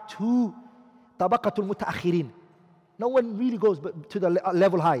back to Tabaqatul Mutaakhirin. No one really goes to the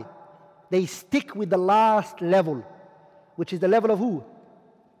level high. They stick with the last level, which is the level of who?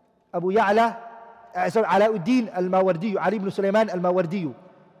 Abu Ya'la, Alauddin Al-Mawardi, Ali ibn Sulaiman Al-Mawardi.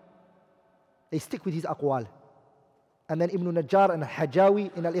 They stick with his aqwal. And then Ibn Najjar and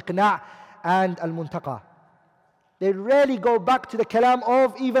Al-Hajawi in Al-Iqna' and Al-Muntaqa. They rarely go back to the kalam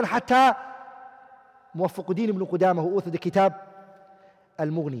of even Hatta Muwaffaquddin ibn Qudamah, who authored the Kitab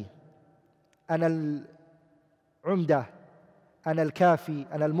Al-Mughni and Al-Umdah and Al-Kafi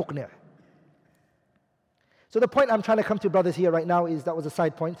and Al-Muqni'. So the point I'm trying to come to, brothers, here right now is, that was a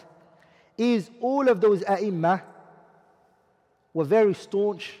side point, is all of those A'immah were very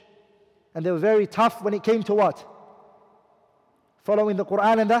staunch and they were very tough when it came to what? Following the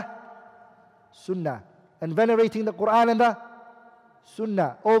Quran and the Sunnah, and venerating the Quran and the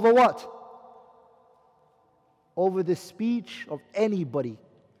Sunnah over what? Over the speech of anybody.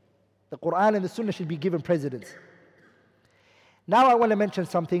 The Quran and the Sunnah should be given precedence. Now I want to mention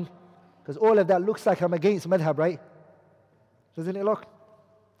something, because all of that looks like I'm against madhab, right? Doesn't it look?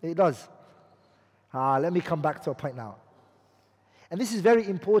 It does. Let me come back to a point now. And this is very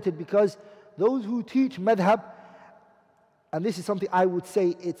important, because those who teach madhab, and this is something I would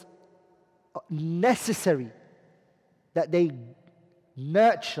say it's necessary that they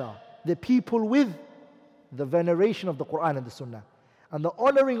nurture the people with the veneration of the Quran and the Sunnah, and the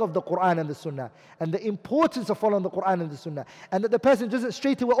honoring of the Quran and the Sunnah, and the importance of following the Quran and the Sunnah, and that the person doesn't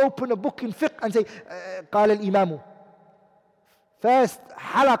straight away open a book in fiqh and say, قال الإمام. First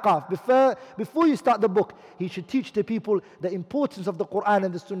halaqah, before you start the book, he should teach the people the importance of the Quran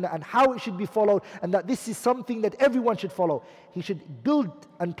and the Sunnah and how it should be followed, and that this is something that everyone should follow. He should build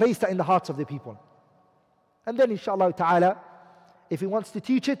and place that in the hearts of the people. And then inshallah ta'ala, if he wants to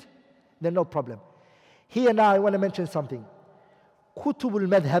teach it, then no problem. Here now I want to mention something. Kutubul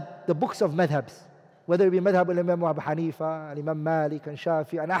madhab, the books of madhabs, whether it be madhab al-Imam Abu Hanifa, al-Imam Malik and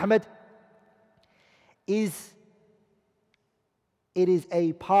Shafi and Ahmad, it is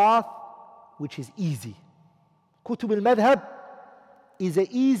a path which is easy. Kutub al-Madhab is an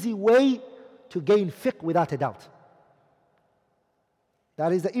easy way to gain fiqh without a doubt.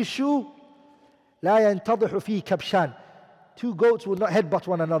 That is the issue. لا ينتضح فيه كبشان. Two goats will not headbutt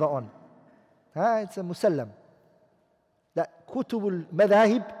one another on. It's a musallam. That Kutub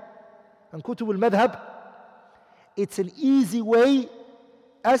al-Madhahib and Kutub al-Madhab, it's an easy way.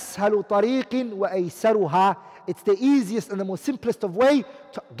 أسهل طريق وأيسرها. It's the easiest and the most simplest of way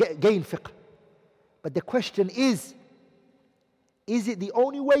to gain fiqh. But the question is it the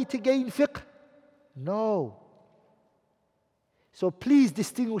only way to gain fiqh? No. So please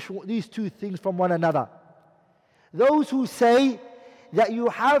distinguish these two things from one another. Those who say that you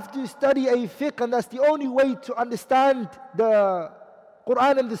have to study a fiqh and that's the only way to understand the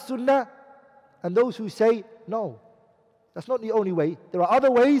Quran and the Sunnah, and those who say, no, that's not the only way. There are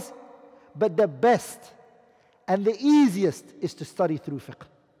other ways, but the best and the easiest is to study through fiqh.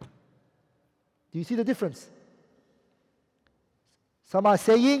 Do you see the difference? Some are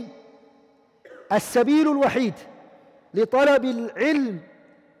saying, السبيل الوحيد لطلب العلم,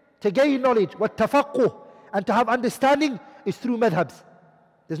 to gain knowledge, والتفقه, and to have understanding, is through madhabs.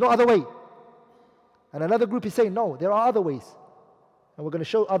 There's no other way. And another group is saying, no, there are other ways. And we're going to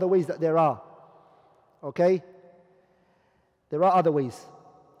show other ways that there are. Okay? There are other ways.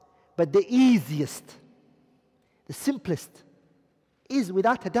 But the easiest, the simplest, is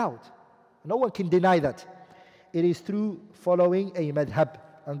without a doubt, no one can deny that, it is through following a madhab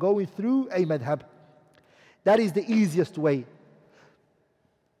and going through a madhab. That is the easiest way.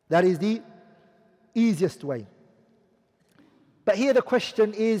 That is the easiest way. But here the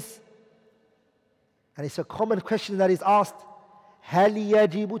question is, and it's a common question that is asked, هل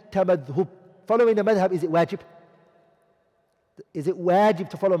يجب التمذهب? Following the madhab, is it wajib? Is it wajib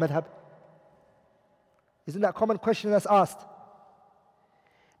to follow madhab? Isn't that a common question that's asked?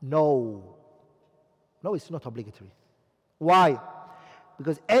 No. No, it's not obligatory. Why?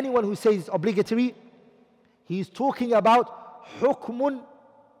 Because anyone who says it's obligatory, he's talking about hukmun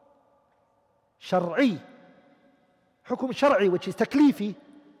shar'i. Hukm shar'i, which is taklifi.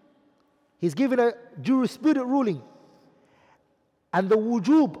 He's given a jurisprudent ruling. And the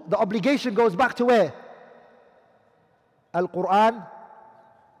wujub, the obligation goes back to where? Al-Quran,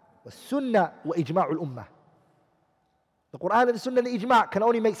 wa Sunnah, wa Ijma'ul Ummah. The Quran and the Sunnah and the Ijma' can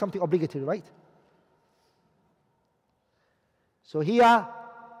only make something obligatory, right? So here,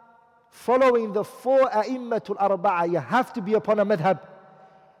 following the four a'immatul arba'ah, you have to be upon a madhab.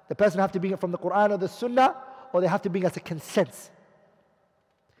 The person have to bring it from the Quran or the Sunnah, or they have to bring us a consensus.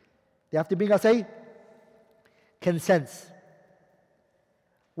 They have to bring us a consensus.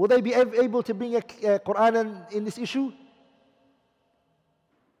 Will they be able to bring a Quran in this issue?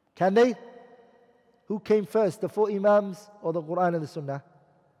 Can they? Who came first, the four Imams or the Quran and the Sunnah?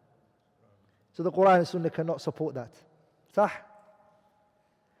 So the Quran and Sunnah cannot support that. Sah?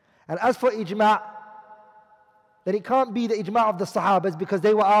 And as for ijma', then it can't be the ijma' of the Sahabas because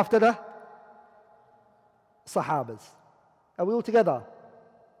they were after the Sahabas. Are we all together?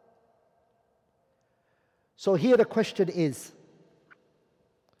 So here the question is,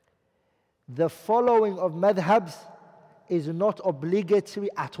 the following of madhabs is not obligatory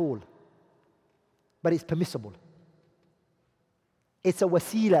at all, but it's permissible. It's a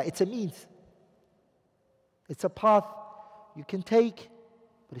wasila, it's a means. It's a path you can take,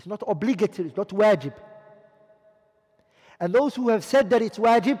 but it's not obligatory, it's not wajib. And those who have said that it's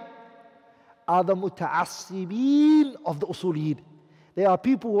wajib are the muta'assibeen of the usuliyin. They are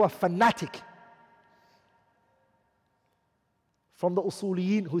people who are fanatic from the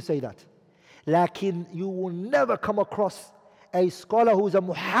usuliyin who say that. Lakin you will never come across a scholar who is a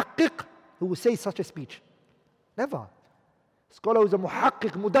muhaqqiq who will say such a speech. Never. Scholar who is a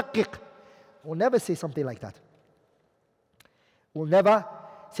muhaqqiq, mudaqqiq, will never say something like that. Will never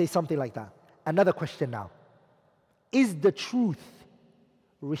say something like that. Another question now. Is the truth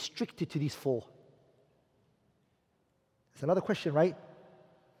restricted to these four? It's another question, right?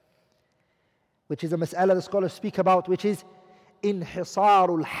 Which is a mas'ala the scholars speak about, which is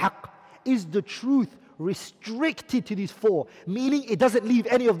inhisarul haqq. Is the truth restricted to these four? Meaning it doesn't leave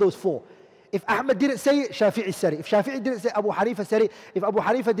any of those four. If Ahmad didn't say it, Shafi'i said it. If Shafi'i didn't say it, Abu Hanifa said it. If Abu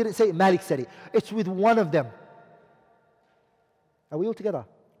Hanifa didn't say it, Malik said it. It's with one of them. Are we all together?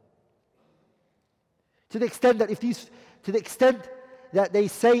 To the extent that they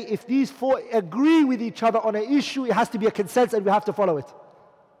say if these four agree with each other on an issue, it has to be a consensus and we have to follow it.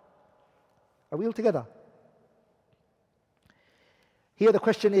 Are we all together? Here the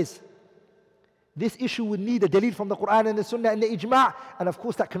question is, this issue would need a dalil from the Quran and the Sunnah and the Ijma', and of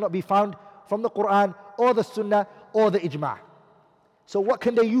course that cannot be found from the Quran or the Sunnah or the Ijma'. So what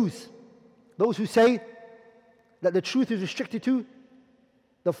can they use? Those who say that the truth is restricted to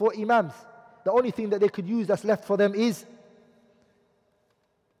the four Imams. The only thing that they could use that's left for them is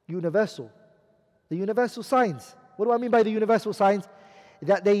universal. The universal signs. What do I mean by the universal signs?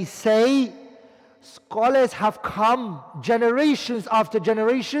 That they say scholars have come generations after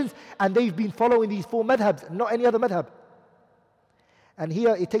generations and they've been following these four madhabs, not any other madhab. And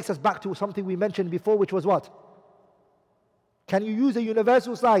here it takes us back to something we mentioned before, which was what? Can you use a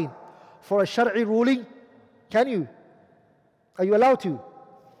universal sign for a shar'i ruling? Can you? Are you allowed to?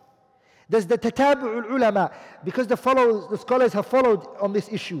 Does the tatabu'ul ulama, because the scholars have followed on this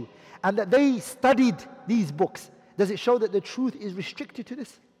issue and that they studied these books, does it show that the truth is restricted to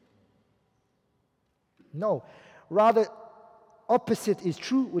this? No. Rather, opposite is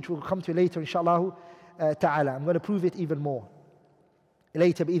true, which we'll come to later, inshallah ta'ala. I'm going to prove it even more.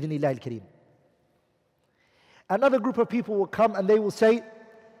 Later, bi'idhnillah al-kareem. Another group of people will come and they will say,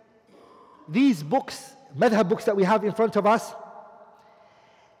 these books, madhab books that we have in front of us,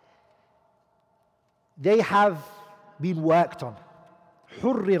 they have been worked on.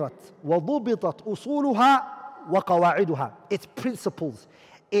 حُرِّرَتْ وَضُبِطَتْ أُصُولُهَا وَقَوَاعِدُهَا. Its principles,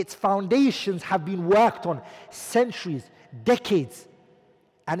 its foundations have been worked on centuries, decades,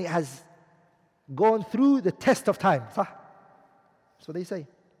 and it has gone through the test of time. That's what they say.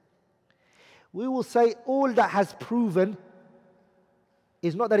 We will say all that has proven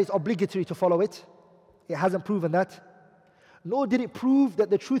is not that it's obligatory to follow it. It hasn't proven that. Nor did it prove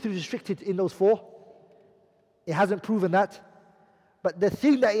that the truth is restricted in those four. It hasn't proven that. But the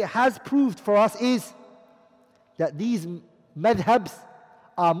thing that it has proved for us is that these madhabs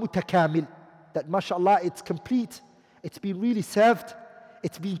are mutakamil. That mashallah, it's complete. It's been really served.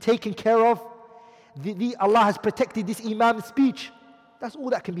 It's been taken care of. Allah has protected this Imam's speech. That's all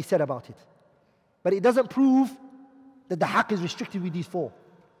that can be said about it. But it doesn't prove that the haqq is restricted with these four.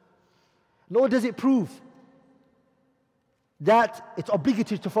 Nor does it prove that it's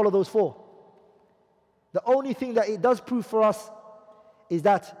obligatory to follow those four. The only thing that it does prove for us is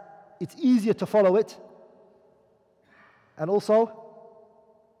that it's easier to follow it, and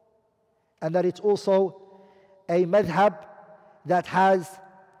that it's also a madhab that has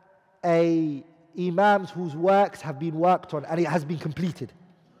imams whose works have been worked on and it has been completed.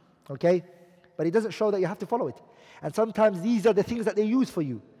 Okay? But it doesn't show that you have to follow it. And sometimes these are the things that they use for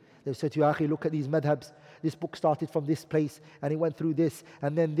you. They say to you, Akhi, look at these madhabs. This book started from this place and it went through this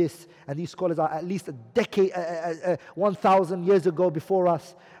and then this. And these scholars are at least a decade, 1,000 years ago before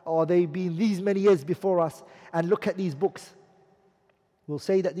us, or they've been these many years before us. And look at these books. We'll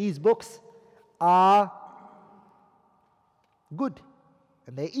say that these books are good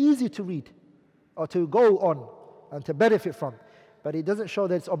and they're easy to read or to go on and to benefit from. But it doesn't show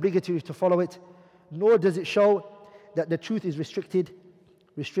that it's obligatory to follow it, nor does it show that the truth is restricted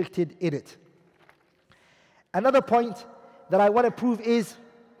in it. Another point that I want to prove is,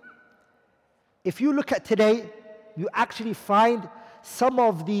 if you look at today, you actually find some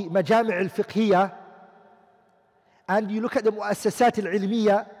of the majami' al-fiqhiyya, and you look at the mu'assasat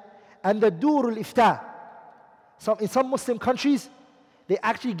al-ilmiyya and the dur al-ifta. In some Muslim countries, they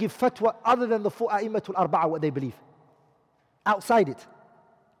actually give fatwa other than the four a'immatul arba'a, what they believe, outside it.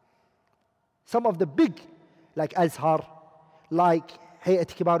 Some of the big, like Azhar, like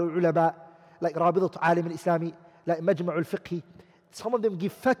Hayat Kibar al-Ulama, like Rabidat Alim al-Islami, like Majma' al-Fiqhi, some of them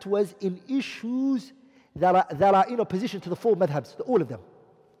give fatwas in issues that are in opposition to the four madhabs, all of them.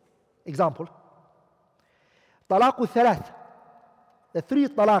 Example, talaq al-thalath, the three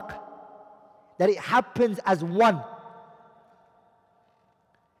talaq, that it happens as one,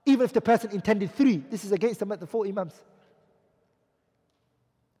 even if the person intended three. This is against the four imams.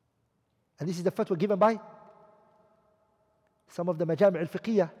 And this is the fatwa given by some of the majami'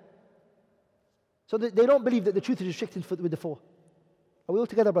 al-fiqhiyya. So they don't believe that the truth is restricted with the four. Are we all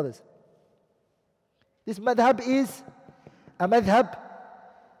together, brothers? This madhab is a madhab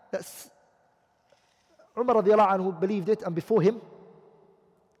that's Umar radiallahu anhu believed it, and before him,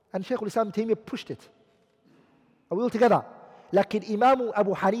 and Shaykh al-Islam Taymiyyah pushed it. Are we all together? Like Imam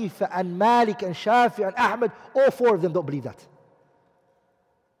Abu Hanifa and Malik and Shafi and Ahmad, all four of them don't believe that.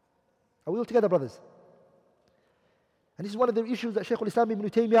 Are we all together, brothers? And this is one of the issues that Shaykh al-Islam Ibn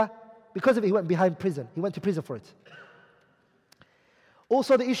Taymiyyah, because of it, he went behind prison. He went to prison for it.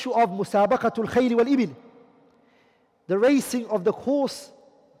 Also the issue of musabaqatul khayli wal ibil, the racing of the horse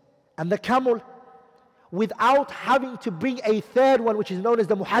and the camel, without having to bring a third one, which is known as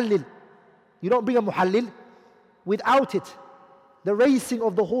the muhallil. You don't bring a muhallil without it. The racing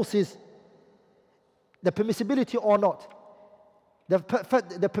of the horses, the permissibility or not, the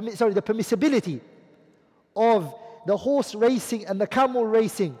permissibility of the horse racing and the camel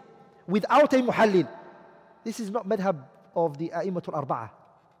racing without a muhallil. This is not madhab of the a'immatul arba'ah.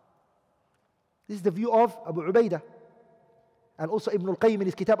 This is the view of Abu Ubaidah and also Ibn al-Qayyim in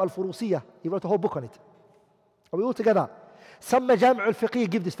his kitab al-Furusiyah. He wrote a whole book on it. Are we all together? Some majami' al-fiqh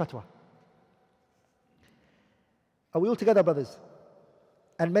give this fatwa. Are we all together, brothers?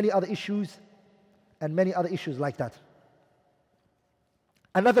 And many other issues like that.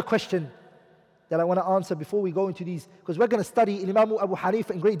 Another question that I want to answer before we go into these, because we're going to study Imam Abu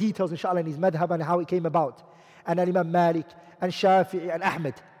Hanifa in great details, inshallah, in his madhab and how it came about, and Imam Malik and Shafi'i and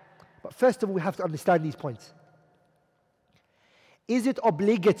Ahmed. But first of all, we have to understand these points. Is it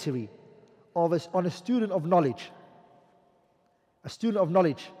obligatory on a student of knowledge,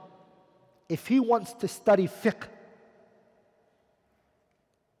 if he wants to study fiqh,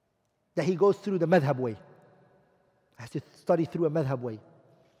 that he goes through the madhab way, has to study through a madhab way,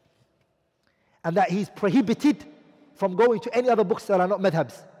 and that he's prohibited from going to any other books that are not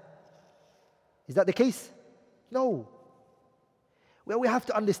madhabs? Is that the case? No. What we have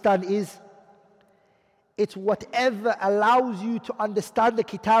to understand is, it's whatever allows you to understand the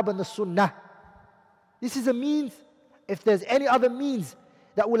kitab and the sunnah. This is a means. If there's any other means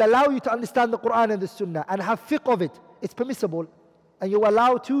that will allow you to understand the Quran and the sunnah and have fiqh of it, it's permissible, and you're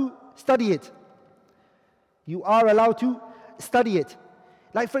allowed to study it. You are allowed to study it.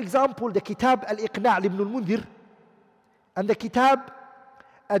 Like for example, the kitab Al-Iqna' Ibn al-Mundhir and the kitab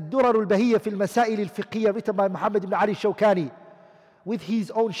Ad-Durar al-Bahiyya fi al-Masail al-Fiqhiyya, written by Muhammad ibn Ali Shawkani, with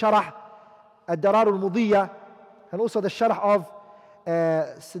his own sharah, Ad-Darar al-Mudiyya, and also the sharah of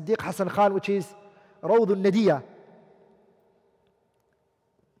Siddiq Hassan Khan, which is Rawd al-Nadiyya.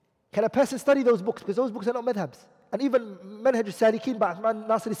 Can a person study those books? Because those books are not madhabs. And even Manhaj al-Salikin by Uthman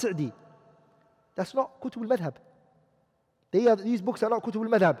Nasir al-Sa'di, that's not kutub al-madhab. These books are not kutub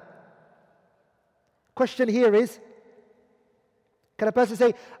al-madhab. Question here is, can a person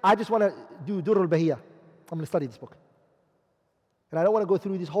say, I just want to do Durr al-Bahiyya, I'm going to study this book? And I don't want to go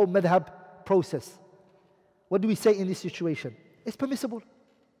through this whole madhab process. What do we say in this situation? It's permissible.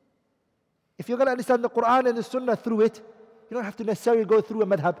 If you're going to understand the Quran and the Sunnah through it, you don't have to necessarily go through a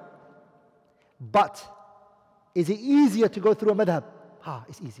madhab. But is it easier to go through a madhab?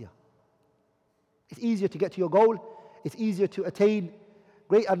 It's easier. It's easier to get to your goal. It's easier to attain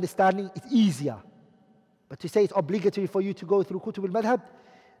great understanding. It's easier. But to say it's obligatory for you to go through kutub al-madhab,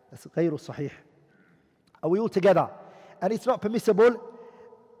 that's غير صحيح. Are we all together? And it's not permissible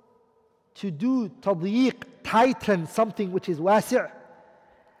to do tadyiq, tighten something which is wasi',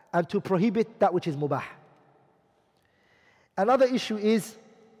 and to prohibit that which is mubah. Another issue is,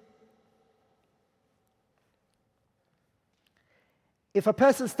 if a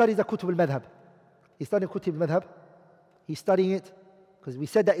person studies a kutub al-madhab, he's studying kutub al-madhab, he's studying it because we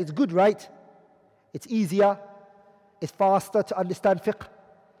said that it's good, right? It's easier, it's faster to understand fiqh,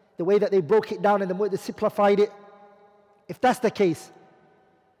 the way that they broke it down and the way they simplified it. If that's the case,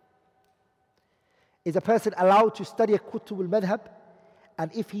 is a person allowed to study a kutub al-madhab,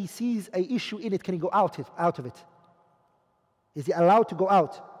 and if he sees an issue in it, can he go out of it? Is he allowed to go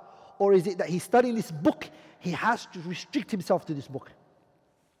out? Or is it that he's studying this book, he has to restrict himself to this book?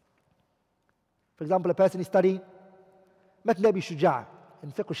 For example, a person is studying Matn Abi Shuja'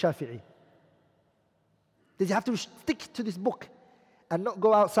 in Fiqh al-Shafi'i. Does he have to stick to this book and not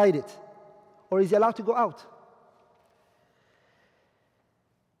go outside it? Or is he allowed to go out?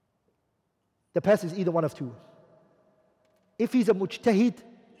 The person is either one of two. If he's a mujtahid,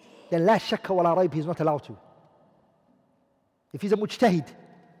 then la shakka wa la rayb, he's not allowed to. If he's a mujtahid,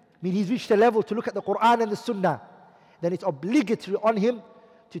 meaning he's reached a level to look at the Quran and the Sunnah, then it's obligatory on him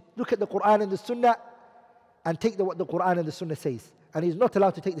to look at the Quran and the Sunnah and take what the Quran and the Sunnah says. And he's not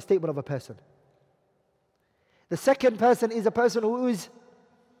allowed to take the statement of a person. The second person is a person who is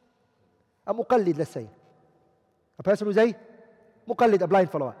a muqallid, let's say. A person who's a muqallid, a blind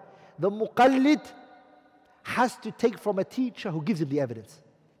follower. The muqallid has to take from a teacher who gives him the evidence.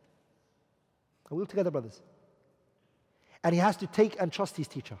 Are we all together, brothers? And he has to take and trust his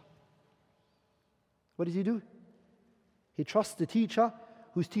teacher. What does he do? He trusts the teacher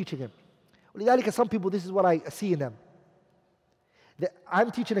who's teaching him. ولذلك some people, this is what I see in them.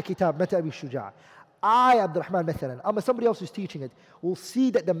 I'm teaching a kitab, Matn Abi Shuja'. I, Abdurrahman, مثلا, I'm somebody else who's teaching it, will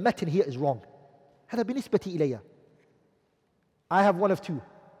see that the matn here is wrong. هذا بالنسبة إلي. I have one of two.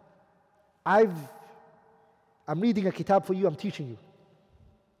 I'm reading a kitab for you, I'm teaching you.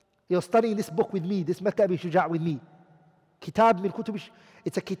 You're studying this book with me, this Matn Abi Shuja' with me. Kitab min kutub,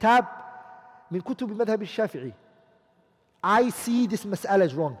 it's a kitab min kutub madhab al-Shafi'i. I see this mas'ala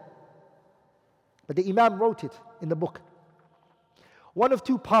is wrong. But the Imam wrote it in the book. One of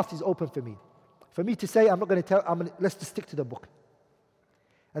two paths is open for me. For me to say, I'm not going to tell, let's just stick to the book.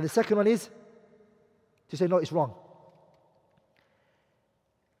 And the second one is to say, no, it's wrong.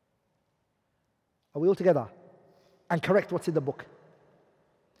 Are we all together? And correct what's in the book.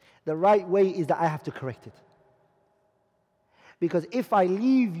 The right way is that I have to correct it. Because if I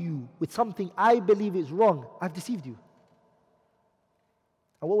leave you with something I believe is wrong, I've deceived you.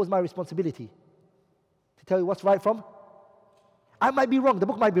 And what was my responsibility? To tell you what's right from? I might be wrong, the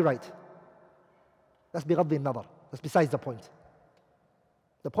book might be right. That's بغض النظر. That's besides the point.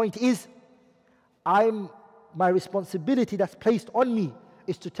 The point is, my responsibility that's placed on me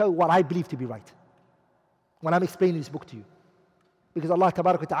is to tell what I believe to be right when I'm explaining this book to you. Because Allah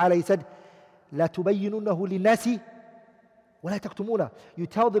Tabarak wa Ta'ala, He said, لا تبينونه للناس ولا تكتمونه.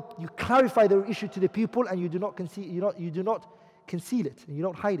 You clarify the issue to the people and you do not conceal it and you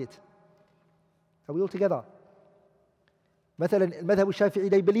don't hide it. Are we all together? مثلا المذهب الشافعي,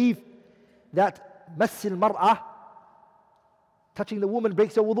 they believe that مس المرأة, touching the woman,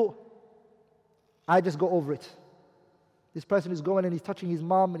 breaks her wudu. I just go over it. This person is going and he's touching his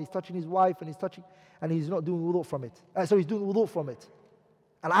mom and he's touching his wife and he's not doing wudu from it. So he's doing wudu from it.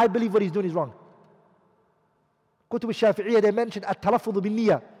 And I believe what he's doing is wrong. Kutub al-Shafi'iyya, they mentioned at-talaffuz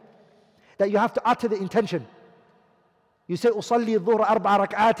bin-niyya, that you have to utter the intention. You say, أصلي الظهر 4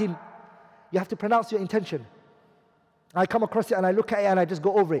 ركعات. You have to pronounce your intention. I come across it and I look at it and I just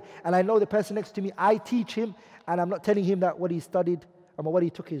go over it. And I know the person next to me, I teach him and I'm not telling him that what he studied or what he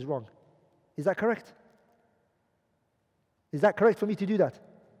took is wrong. Is that correct? Is that correct for me to do that?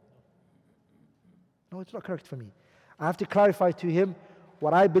 No, it's not correct for me. I have to clarify to him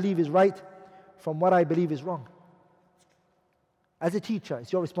what I believe is right from what I believe is wrong. As a teacher,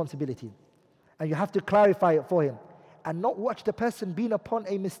 it's your responsibility. And you have to clarify it for him. And not watch the person being upon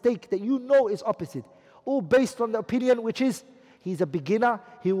a mistake that you know is opposite. All based on the opinion which is, he's a beginner,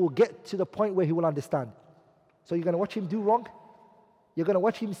 he will get to the point where he will understand. So you're going to watch him do wrong? You're going to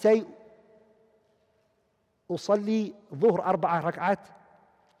watch him say, أصلي ظهر 4 ركعات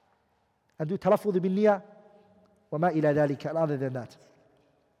and do تلفظ بالنية وما إلى ذلك and other than that.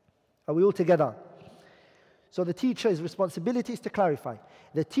 Are we all together? So the teacher's responsibility is to clarify.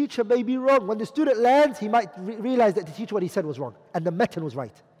 The teacher may be wrong. When the student learns, he might realize that the teacher, what he said was wrong and the method was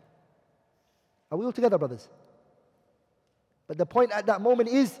right. Are we all together, brothers? But the point at that moment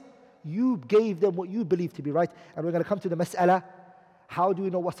is, you gave them what you believe to be right. And we're going to come to the mas'ala. How do we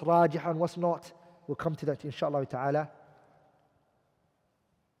know what's rajih and what's not? We'll come to that, inshallah ta'ala.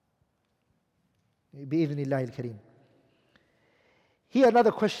 Bi-idhnillahi al-kareem. Here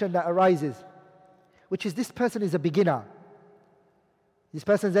another question that arises, which is, this person is a beginner. This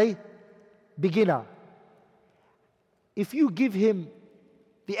person is a beginner. If you give him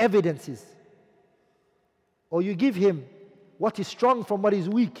the evidences, or you give him what is strong from what is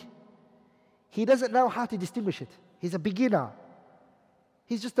weak, he doesn't know how to distinguish it. He's a beginner.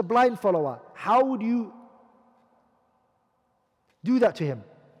 He's just a blind follower. How would you do that to him?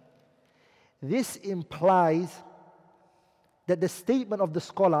 This implies that the statement of the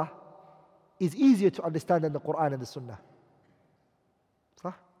scholar is easier to understand than the Quran and the Sunnah.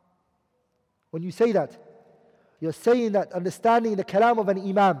 Huh? When you say that, you're saying that understanding the kalam of an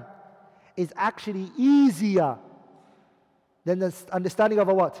imam is actually easier than the understanding of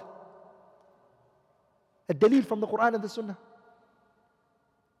a what? A dalil from the Quran and the Sunnah.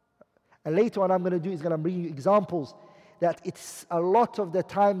 And later on I'm going to do is going to bring you examples that it's a lot of the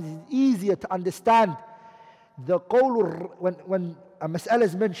times easier to understand the qawl when a mas'ala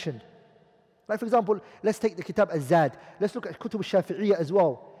is mentioned. Like for example, let's take the kitab Az-Zad. Let's look at Kutub al-Shafi'iyya as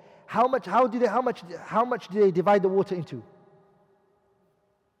well. How much do they divide the water into?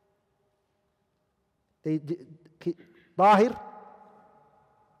 Tahir,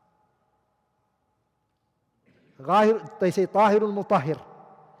 Ghahir, they say Tahirun Mutahhir.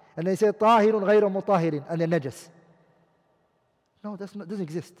 And they say Tahirun Ghayra Mutahirin, and then Najas. No, that doesn't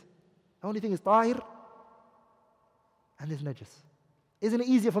exist. The only thing is Tahir and there's Najas. Isn't it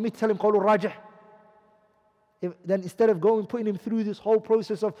easier for me to tell him Qawlul Rajih? Then instead of putting him through this whole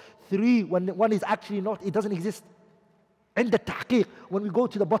process of 3, when one is actually not, it doesn't exist. And the tahqiq, when we go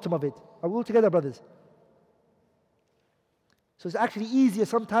to the bottom of it. Are we all together, brothers? So it's actually easier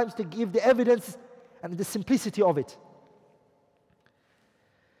sometimes to give the evidence and the simplicity of it.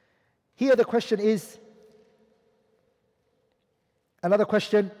 Here the question is, another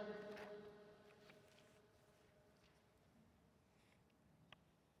question.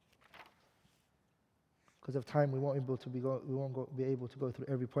 Because of time, we won't be able to go through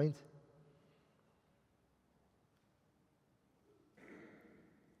every point.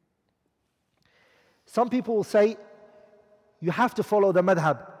 Some people will say, you have to follow the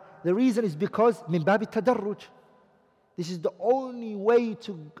madhab. The reason is because min babi tadarruj. This is the only way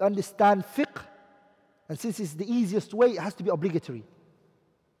to understand fiqh. And since it's the easiest way, it has to be obligatory.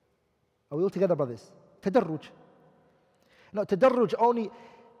 Are we all together, brothers? Tadarruj. No, tadarruj only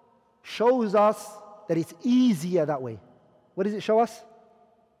shows us that it's easier that way. What does it show us?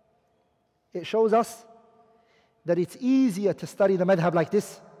 It shows us that it's easier to study the madhab like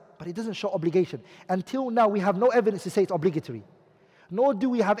this, but it doesn't show obligation. Until now, we have no evidence to say it's obligatory. Nor do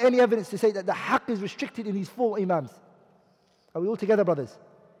we have any evidence to say that the haqq is restricted in these 4 imams. Are we all together, brothers?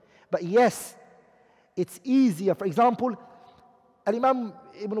 But yes, it's easier. For example, Al-Imam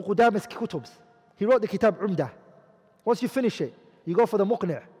Ibn Qudama's kutubs. He wrote the kitab Umdah. Once you finish it, you go for the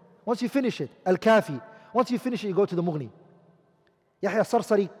Muqni'. Once you finish it, Al-Kafi. Once you finish it, you go to the Mughni. Yahya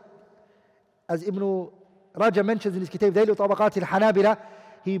Sarsari, as Ibn Raja mentions in his kitab Daylu Tabaqat al-Hanabila,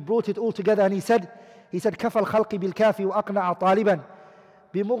 he brought it all together and he said, كفى الخلق بالكافي وأقنع طالبا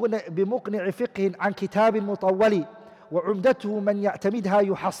بمقنع فقه عن كتاب مطول وعمدته من يعتمدها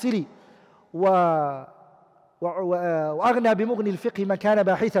يحصل وأغنى بمغني الفقه من كان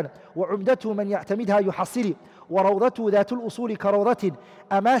باحثا وعمدته من يعتمدها يحصل وروضته ذات الأصول كروضة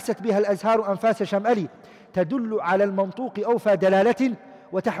أماست بها الأزهار أنفاس شمأل تدل على المنطوق أوفى دلالة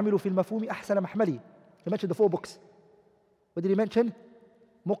وتحمل في المفهوم أحسن محمل. He mentioned the 4 books. What did he mention?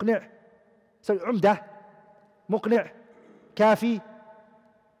 مقنع, sorry, عمدة, مقنع, كافي,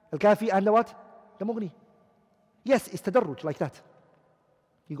 الكافي, and the what? The مغني. Yes, it's tadarruj like that.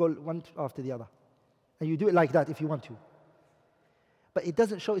 You go one after the other. And you do it like that if you want to. But it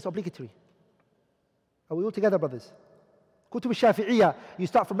doesn't show it's obligatory. Are we all together, brothers? Kutub al-Shafi'iyya, you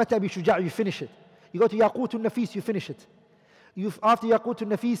start from Mata Abi Shuja', you finish it. You go to Yaqut al-Nafis, you finish it. After Yaqut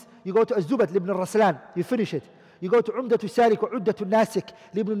al-Nafis, you go to Az-Zubat, Ibn al-Raslan, you finish it. You go to Umdat al-Salik or Uddat al-Nasik,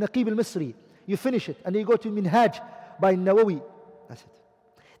 Ibn al-Naqib al-Misri, you finish it. And then you go to Minhaj by Nawawi. That's it.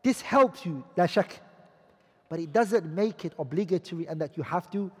 This helps you, la shak. But it doesn't make it obligatory and that you have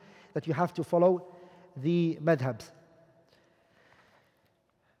to follow the madhabs.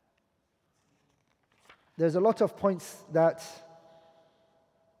 There's a lot of points that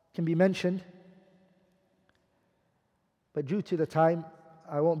can be mentioned, but due to the time,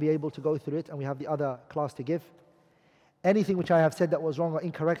 I won't be able to go through it, and we have the other class to give. Anything which I have said that was wrong or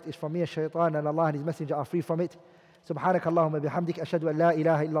incorrect is from me, shaitan, and Allah and His Messenger are free from it. سبحانك اللهم بحمدك أشهد أن لا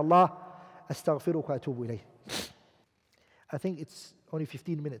إله إلا الله أستغفرك وأتوب إليه. I think it's only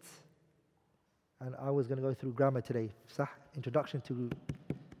 15 minutes, and I was going to go through grammar today. صح? Introduction to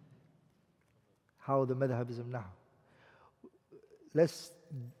how the madhab is now. Let's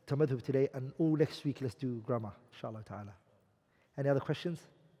to madhab today, and all next week let's do grammar, inshallah ta'ala. Any other questions?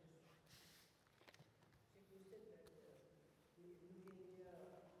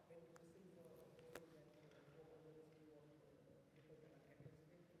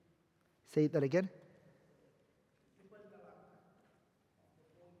 Say that again.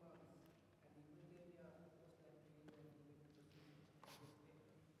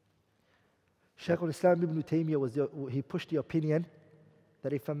 Shaykh al-Islam Ibn Taymiyyah he pushed the opinion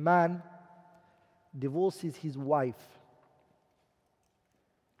that if a man divorces his wife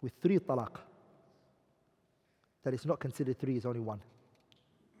with 3 talaq, that it's not considered 3, it's only 1.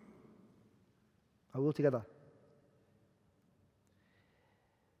 Are we all together?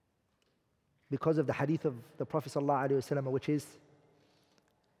 Because of the hadith of the Prophet ﷺ, which is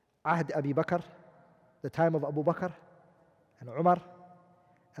Ahd Abi Bakr, the time of Abu Bakr and Umar,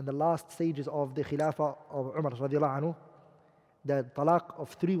 and the last stages of the Khilafah of Umar radiallahu anhu, the talaq of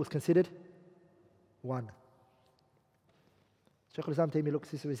 3 was considered 1. Shaykh al-Islam Taymiyyah looks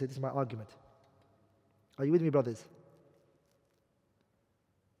this way and said, this is my argument. Are you with me, brothers?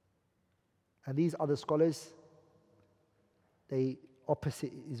 And these other scholars, they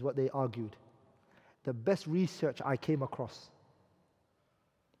opposite is what they argued. The best research I came across,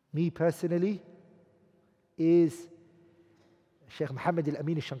 me personally, is Shaykh Muhammad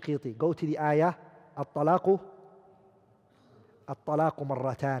al-Amin al-Shanqiti. Go to the ayah, الطلاق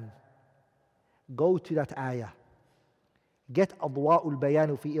مرتان. Go to that ayah. Get أضواء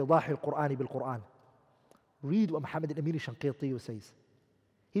البيان في إيضاح القرآن بالقرآن. Read what Muhammad al-Amin al-Shanqiti says.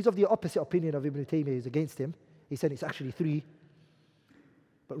 He's of the opposite opinion of Ibn Taymiyyah. He's against him. He said it's actually 3.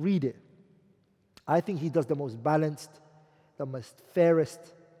 But read it. I think he does the most balanced, the most fairest,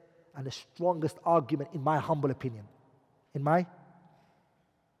 and the strongest argument in my humble opinion. In my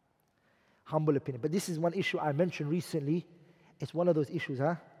humble opinion. But this is one issue I mentioned recently. It's one of those issues,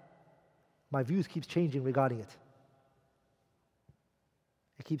 my views keeps changing regarding it.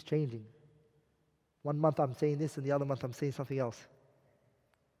 It keeps changing. One month I'm saying this, and the other month I'm saying something else.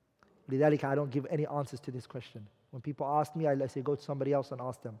 لذلك I don't give any answers to this question. When people ask me, I say go to somebody else and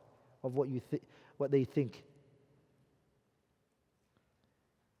ask them of what they think.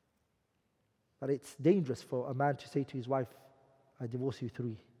 But it's dangerous for a man to say to his wife, I divorce you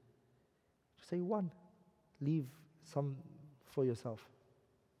 3. Just say 1. Leave some for yourself.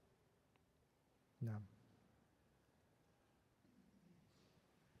 No.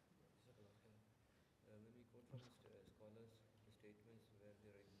 When we quote from scholars the statements where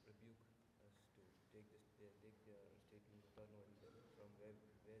they rebuke us to take their statement from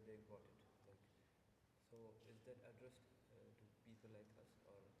where they got it. So is that addressed to people like us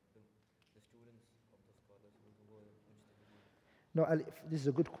or the students of the scholars who were No, this is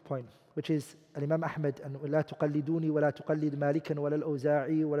a good point, which is Imam Ahmad, and لا تقلدوني ولا تقلد مالكا ولا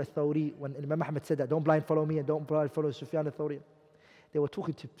الأوزاعي ولا الثوري. When Imam Ahmad said that, don't blind follow me and don't blind follow Sufyan al-Thawri, they were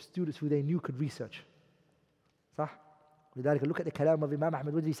talking to students who they knew could research. صح؟ لذلك look at the kalam of Imam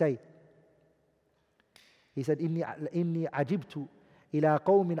Ahmad. What did he say? He said, إني عجبت إلى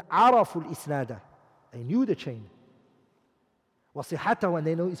قوم عرفوا الإسناد. They knew the chain. وصحته, and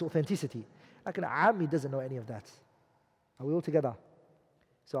they know its authenticity. Like an Ammi doesn't know any of that. Are we all together?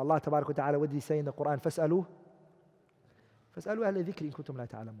 So Allah Tabarak wa Ta'ala, what did He say in the Quran? فَاسْأَلُوا أَهْلَ الذِّكْرِ إِن كُنتُمْ لَا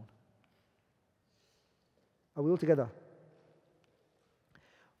تَعْلَمُونَ. Are we all together?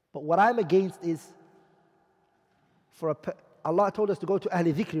 But what I'm against is, Allah told us to go to Ahl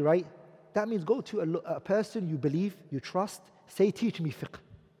Dhikri, right? That means go to a person you believe, you trust, say, teach me fiqh.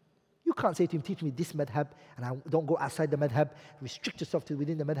 You can't say to him, teach me this madhab, and I don't go outside the madhab, restrict yourself to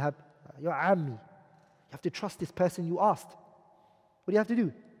within the madhab. You're ammi. You have to trust this person you asked. What do you have to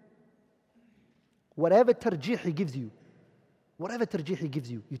do? Whatever tarjih he gives you,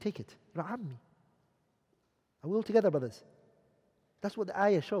 you take it. You're ammi. Are we all together, brothers? That's what the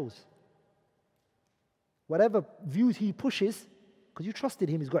ayah shows. Whatever views he pushes, because you trusted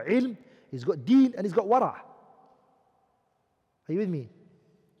him, he's got ilm, he's got deen, and he's got wara'. Are you with me?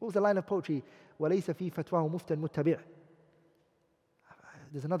 What was the line of poetry? وَلَيْسَ فِي فَتْوَاهُ مُفْتًى مُتَّبِعٍ.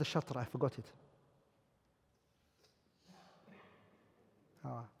 There's another shatr, I forgot it.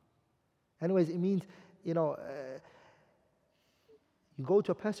 Ah. Anyways, it means, you go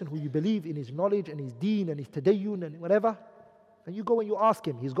to a person who you believe in his knowledge and his deen and his tadayyun and whatever, and you go and you ask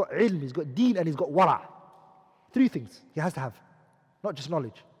him. He's got ilm, he's got deen, and he's got wara. 3 things he has to have, not just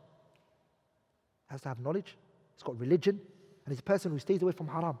knowledge. He has to have knowledge, he's got religion, and he's a person who stays away from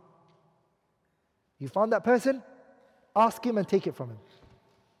haram. You found that person, ask him and take it from him.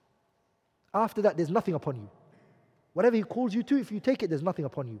 After that, there's nothing upon you. Whatever he calls you to, if you take it, there's nothing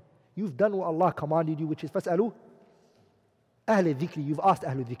upon you. You've done what Allah commanded you, which is فَاسْأَلُوا أَهْلِ الذِّكْرِ. You've asked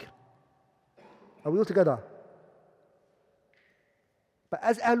أهل الذِّكْر. Are we all together? But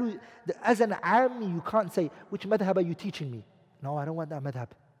as an Ammi, you can't say, which madhab are you teaching me? No, I don't want that madhab.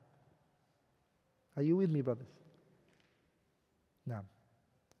 Are you with me, brothers? No.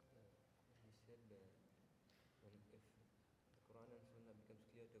 He said if the Quran and Sunnah becomes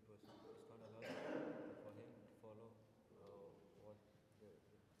clear to a person, it's not allowed for him to follow what the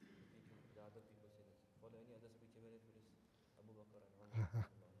other people say. Follow any other speech, even if it is Abu Bakr and Umar.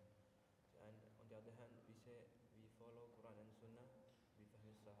 And on the other hand, we say we follow Quran and Sunnah, we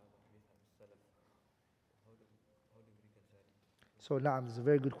fahim Sahaba, we fahim Salaf. How do we reconcile it? So, naam, this is a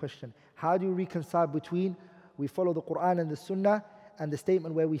very good question. How do you reconcile between we follow the Quran and the Sunnah and the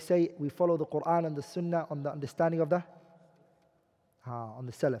statement where we say we follow the Quran and the Sunnah on the understanding of on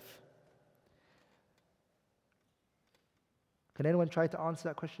the Salaf? Can anyone try to answer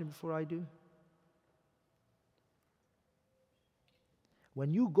that question before I do?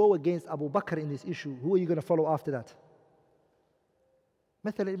 When you go against Abu Bakr in this issue, who are you going to follow after that?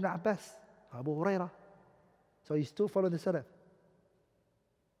 مثل Ibn Abbas, Abu Hurairah. So you still follow the Salaf.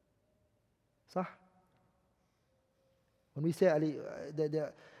 صح? When we say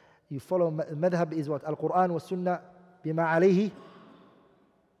you follow madhab is what? Al-Quran wa Sunnah bima alayhi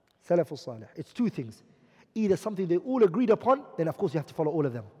Salafus Salih. It's 2 things. Either something they all agreed upon, then of course you have to follow all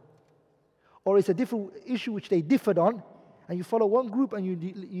of them. Or it's a different issue which they differed on, and you follow one group and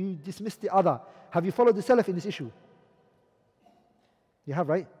you dismiss the other. Have you followed the Salaf in this issue? You have,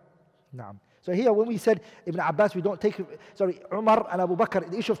 right? Naam. So here when we said Ibn Abbas, we don't take it, Umar and Abu Bakr,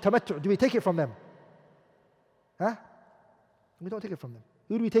 the issue of tamattu', do we take it from them? Huh? We don't take it from them.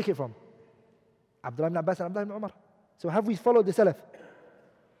 Who do we take it from? Abdullah ibn Abbas and Abdullah ibn Umar. So have we followed the Salaf?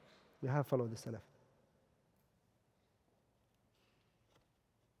 We have followed the Salaf.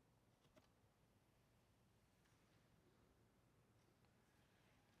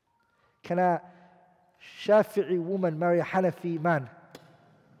 Can a Shafi'i woman marry a Hanafi man?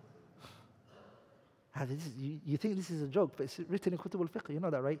 You think this is a joke, but it's written in Kutub al-Fiqh, you know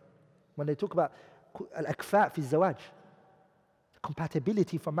that, right? When they talk about al-akfa' fi zawaj,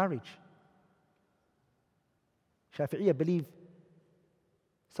 compatibility for marriage. Shafi'iyya believe,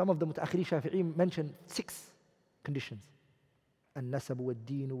 some of the mutaakhiri Shafi'i mention 6 conditions. Al-nasab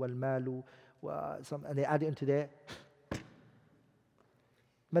wal-deen wal-malu, and they add it into their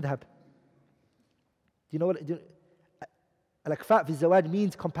madhab. Do you know what? Al-akfa' fi zawaj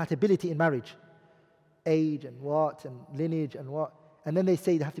means compatibility in marriage. Age and what, and lineage and what. And then they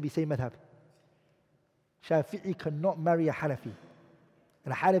say they have to be same madhab. Shafi'i cannot marry a Hanafi.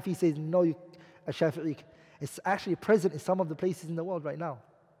 And a Hanafi says, no, a Shafi'i. It's actually present in some of the places in the world right now.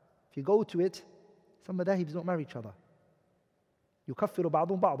 If you go to it, some madahibs don't marry each other. يُكَفِّرُ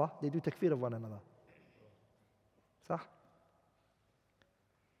بَعْضُهُمْ بَعْضًا. They do takfir of one another. صح?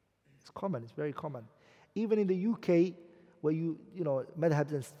 It's common, it's very common. Even in the UK, where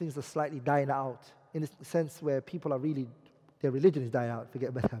madhabs and things are slightly dying out, in the sense where people are really, their religion is dying out,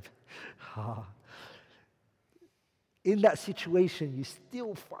 forget madhab. In that situation, you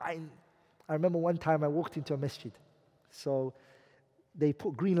still find, I remember one time I walked into a masjid. So they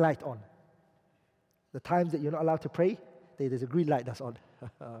put green light on. The times that you're not allowed to pray, there's a green light that's on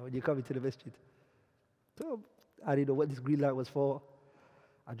when you come into the masjid. So I didn't know what this green light was for.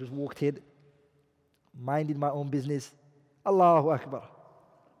 I just walked in, minded my own business. Allahu Akbar.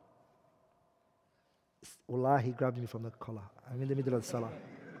 Wallah, he grabbed me from the collar. I'm in the middle of the salah.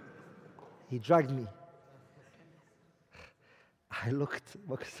 He dragged me. I looked,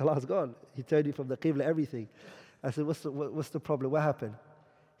 salah's gone. He turned me from the qibla, everything. I said, what's the problem? What happened?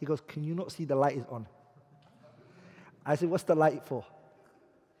 He goes, can you not see the light is on? I said, what's the light for?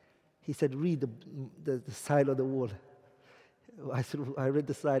 He said, read the side of the wall. I said, I read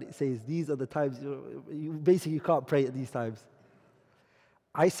the side. It says, these are the times, you can't pray at these times.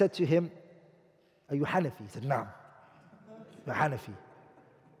 I said to him, are you Hanafi? He said, no. You're Hanafi.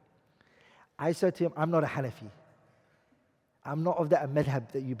 I said to him, I'm not a Hanafi. I'm not of that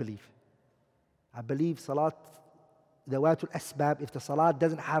madhab that you believe. I believe salat, dawatul asbab, if the salat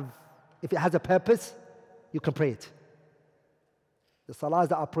if it has a purpose, you can pray it. The salahs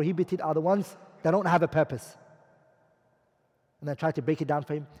that are prohibited are the ones that don't have a purpose. And I tried to break it down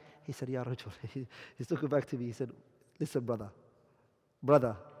for him. He said, Ya Rajul, he's looking back to me. He said, listen,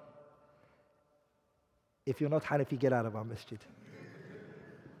 brother, if you're not Hanafi, get out of our masjid.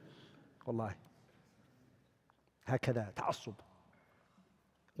 Wallahi. Hakada, ta'assub.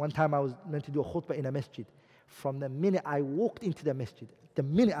 One time I was meant to do a khutbah in a masjid. From the minute I walked into the masjid, the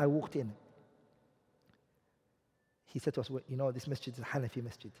minute I walked in, he said to us, well, you know, this masjid is a Hanafi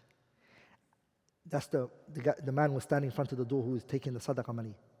masjid. That's the man was standing in front of the door who was taking the sadaqah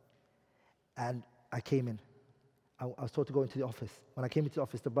money. And I came in. I was told to go into the office. When I came into the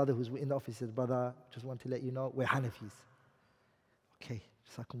office, the brother who's in the office said, brother, just want to let you know, we're Hanafis. Okay,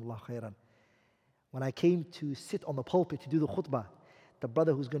 jazakumullah khairan. When I came to sit on the pulpit to do the khutbah, the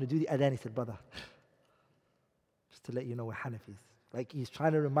brother who's going to do the adhan, he said, brother, just to let you know, we're Hanafis. Like he's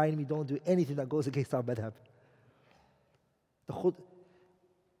trying to remind me, don't do anything that goes against our madhab.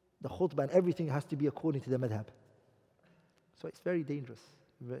 The khutbah and everything has to be according to the madhab. So it's very dangerous,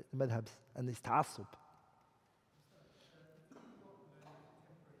 the madhabs and this ta'assub.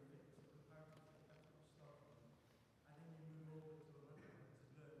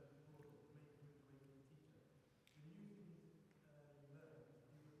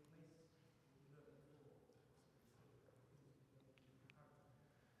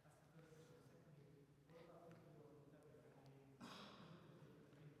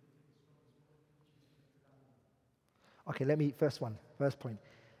 Okay, first point.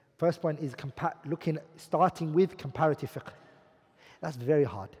 First point is starting with comparative fiqh. That's very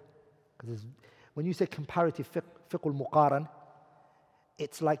hard. Because when you say comparative fiqh al-muqaran,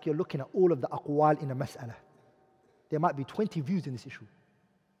 it's like you're looking at all of the aqwal in a mas'ala. There might be 20 views in this issue.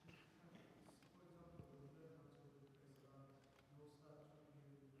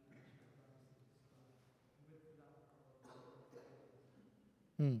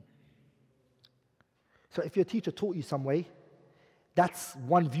 So if your teacher taught you some way, that's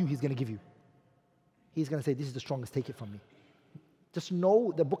one view he's going to give you. He's going to say, this is the strongest, take it from me. Just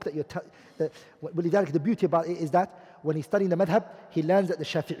know the book that you're... The beauty about it is that when he's studying the madhab, he learns that the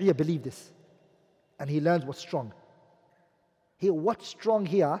Shafi'iyya believe this. And he learns what's strong. What's strong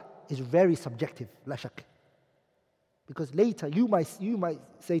here is very subjective, la shak. Because later you might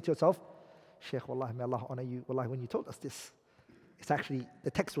say to yourself, Shaykh, wallahi, may Allah honor you, wallahi, when you told us this, it's actually,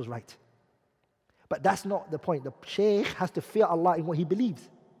 the text was right. But that's not the point. The Shaykh has to fear Allah in what he believes.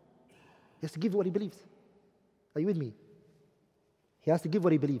 He has to give what he believes. Are you with me? He has to give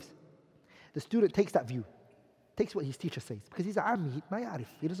what he believes. The student takes that view, takes what his teacher says, because he's a ammi,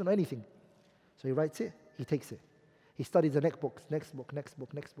 he doesn't know anything. So he writes it, he takes it. He studies the next book.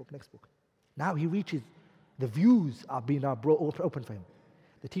 Now he reaches, the views are being now brought open for him.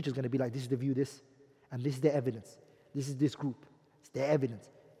 The teacher's going to be like, this is the view, this, and this is the evidence. This is this group. It's their evidence.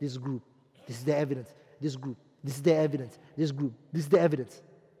 This group. This is the evidence. This group. This is the evidence. This group. This is the evidence.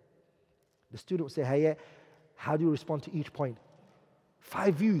 The student will say, hey, how do you respond to each point?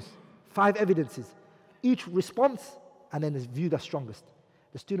 5 views, 5 evidences. Each response, and then the view that's strongest.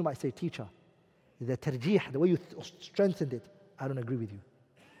 The student might say, teacher, the tarjih, the way you strengthened it, I don't agree with you.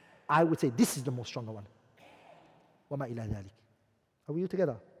 I would say this is the most stronger one. وَمَا إِلَى ذَلِكَ. Are we all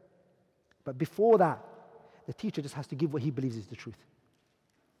together? But before that, the teacher just has to give what he believes is the truth.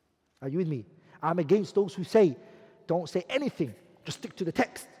 Are you with me? I'm against those who say, don't say anything, just stick to the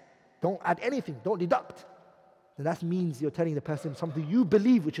text. Don't add anything, don't deduct. Then that means you're telling the person something you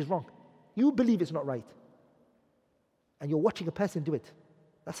believe which is wrong. You believe it's not right. And you're watching a person do it.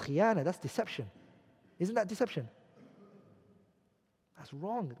 That's khiyana, that's deception. Isn't that deception? That's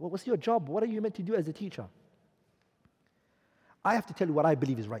wrong. What's your job? What are you meant to do as a teacher? I have to tell you what I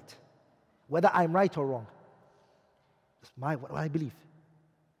believe is right. Whether I'm right or wrong. That's what I believe.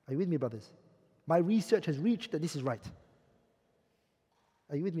 Are you with me, brothers? My research has reached that this is right.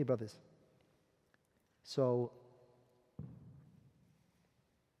 Are you with me, brothers? So,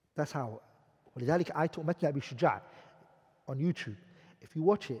 that's how. ولذلك I taught متن أبي شجاع on YouTube. If you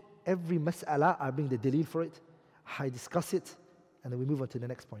watch it, every mas'ala, I bring the dalil for it, I discuss it, and then we move on to the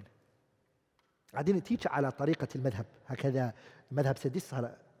next point. I didn't teach it على طريقة المذهب. هكذا المذهب said this. Are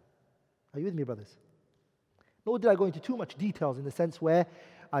you with me, brothers? Nor did I go into too much details in the sense where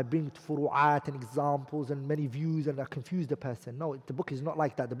I bring furu'at and examples and many views and I confuse the person. No, the book is not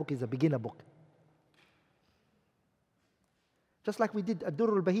like that. The book is a beginner book. Just like we did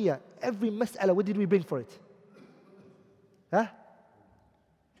Ad-Durr al-Bahiyya, every mas'ala, what did we bring for it? Huh?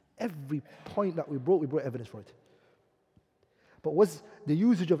 Every point that we brought evidence for it. But was the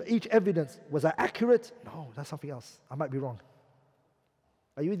usage of each evidence, was that accurate? No, that's something else. I might be wrong.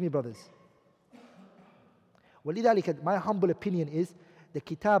 Are you with me, brothers? ولذلك my humble opinion is the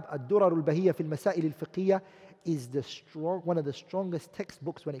kitab الدرر البهية في المسائل الفقهية is one of the strongest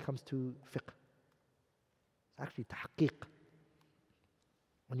textbooks when it comes to fiqh. It's actually tahqiq.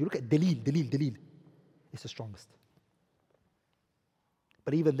 When you look at dalil, it's the strongest.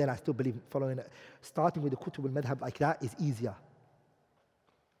 But even then, I still believe starting with the kutub al-madhab like that is easier.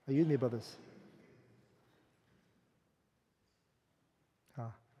 Are you with me, brothers?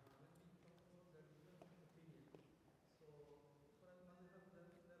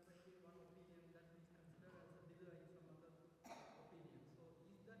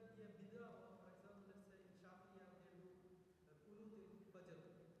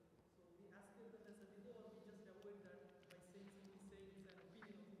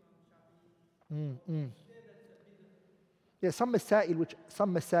 Yeah, some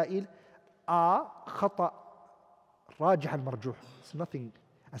masail are khata rajih al-marjuh. It's nothing.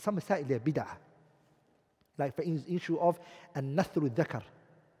 And some masail they're bid'ah. Like for issue of an-nathru al-dhakar.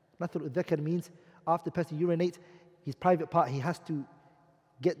 Nathru al-dhakar means after the person urinates, his private part, he has to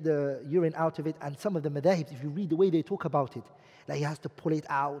get the urine out of it. And some of the madahibs, if you read the way they talk about it, like he has to pull it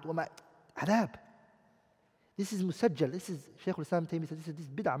out. Adab. This is musajjal. This is Shaykh al-Islam Taymiyyah said, this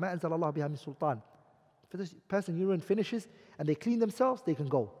is bid'ah. Ma anzal Allah biha min sultan. If this person urine finishes and they clean themselves, they can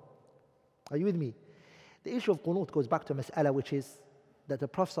go. Are you with me? The issue of qunut goes back to a mas'ala, which is that the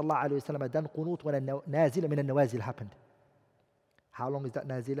Prophet ﷺ had done qunut when a nazila min al-nawazil happened. How long is that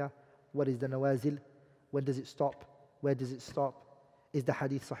nazila? What is the nawazil? When does it stop? Where does it stop? Is the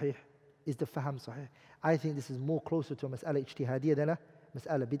hadith sahih? Is the faham sahih? I think this is more closer to a mas'ala ijtihadiyya than a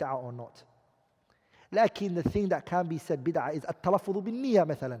mas'ala bid'ah or not. Lakin the thing that can be said bid'ah is at-talaffuz bin-niyya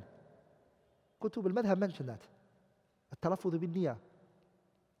مثلا. Kutub al-madhab mention that. At-talaffuz bin-niyya.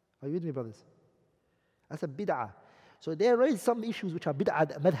 Are you with me, brothers? That's a bid'ah. So there is some issues which are bid'ah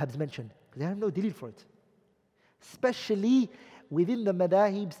that madhabs mentioned, because they have no dalil for it. Especially within the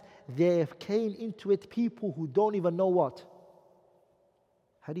madahibs, there came into it people who don't even know what?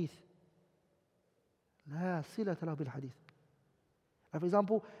 Hadith. لا صلة له بالحديث. For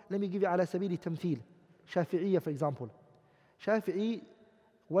example, let me give you على سبيل التمثيل. Shafi'iyya, for example. Shafi'i,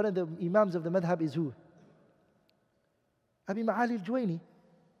 one of the imams of the madhab is who? Abi Ma'ali al-Juwayni,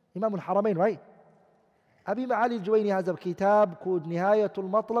 Imam al-Haramain, right? Abi Ma'ali al-Juwayni has a kitab called Nihayatul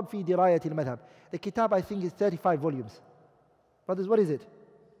Matlab fi Dirayat al-Madhab. The kitab, I think, is 35 volumes. Brothers, what is it?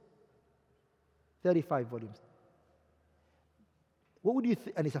 35 volumes. What would you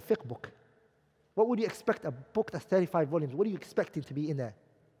and it's a fiqh book. What would you expect a book that's 35 volumes? What are you expecting to be in there?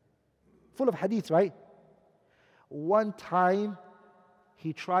 Full of hadiths, right? One time,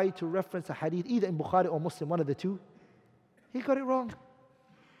 he tried to reference a hadith, either in Bukhari or Muslim, one of the two. He got it wrong.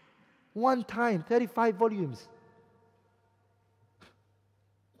 One time, 35 volumes.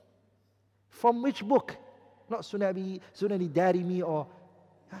 From which book? Not Sunani Darimi or...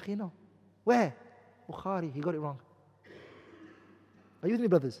 No. Where? Bukhari, he got it wrong. Are you with me,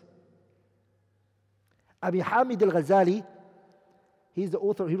 brothers? Abi Hamid al-Ghazali, he's the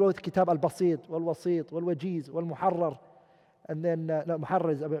author, he wrote Kitab al-Basit, wal-Wasit, wal-Wajiz, wal-Muharrar, and then,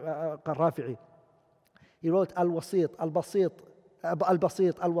 Muharrar is Rafi'i. He wrote al-Wasit, al-Basit,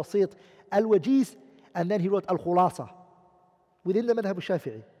 al-Basit, al-Wasit, al-Wajiz, and then he wrote al-Khulasa, within the Madhab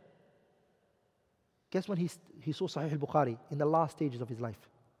al-Shafi'i. Guess when he saw Sahih al-Bukhari? In the last stages of his life.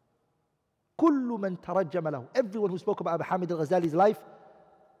 كل من ترجم له. Everyone who spoke about Abu Hamid al-Ghazali's life,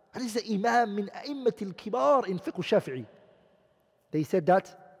 and he's the Imam min a'immat al-kibar in Fiqh al-Shafi'i. They said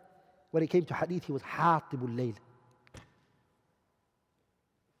that when it came to hadith, he was Hatib al-Layl.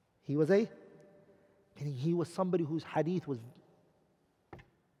 He was meaning he was somebody whose hadith was...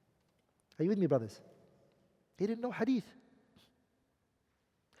 Are you with me, brothers? He didn't know hadith.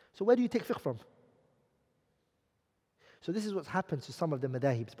 So where do you take fiqh from? So this is what happens to some of the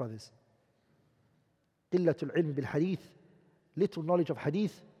madahibs, brothers. قِلَّةُ الْعِلْمِ بِالْحَدِيثِ, little knowledge of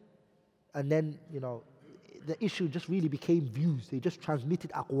hadith, and then, the issue just really became views. They just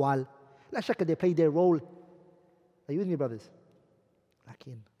transmitted aqwal. La shakka, they played their role. Are you with me, brothers?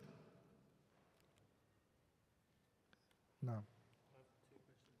 Lakin. No. I have two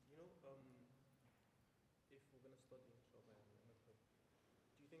questions. If we're going to study inshallah,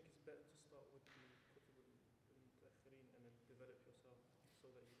 do you think it's better to start with the kutub al-mutaakhirin and then develop yourself so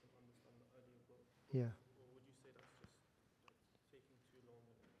that you can understand the earlier book? Yeah. Or would you say that's just taking too long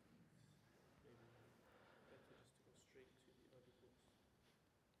and maybe better just to go straight to the early books?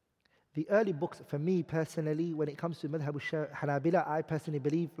 The early books, for me personally, when it comes to Madhab al-Hanabila, I personally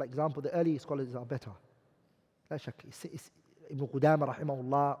believe, for example, the early scholars are better. لا شك. Ibn Qudama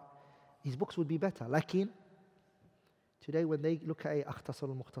rahimahullah, his books would be better. Lakin, Today, when they look at Akhtasar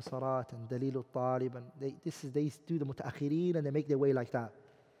al-Mukhtasarat and Dalil al-Talib, and they do the Mutaakhireen and they make their way like that.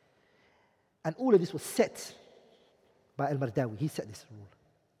 And all of this was set by Al-Mardawi. He set this rule.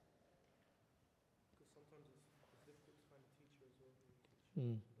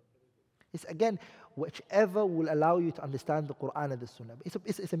 It's again, whichever will allow you to understand the Quran and the Sunnah.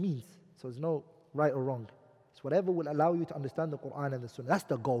 It's a means, so there's no right or wrong. It's whatever will allow you to understand the Quran and the Sunnah. That's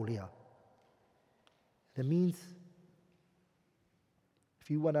the goal here. The means,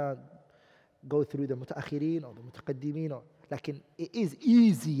 if you want to go through the Mutaakhireen or the Mutaqaddimeen, it is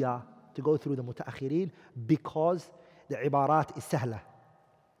easier to go through the Mutaakhireen because the ibarat is sahla.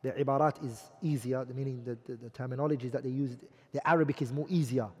 The ibarat is easier, meaning the terminologies that they use, the Arabic is more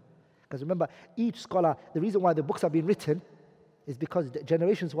easier. Because remember, each scholar, the reason why the books are being written is because the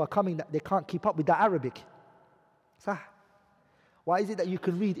generations who are coming, they can't keep up with the Arabic. Sah. Why is it that you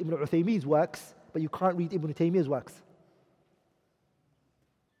can read Ibn Uthaymeen's works, but you can't read Ibn Taymiyyah's works?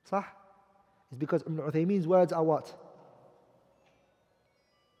 Sah. It's because Ibn Uthaymeen's words are what?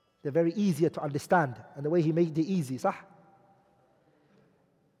 They're very easier to understand, and the way he made it easy, صح?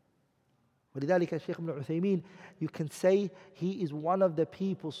 ولذلك الشيخ ابن عثيمين, you can say he is one of the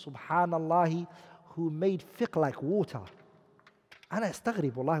people, subhanallah, who made fiqh like water. أنا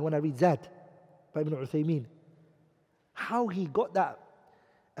أستغرب والله when I read Zad by Ibn Uthaymin. How he got that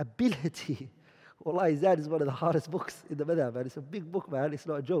ability. Wallahi, Zad is one of the hardest books in the madhab, man. It's a big book, man. It's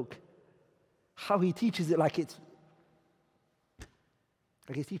not a joke. How he teaches it like he's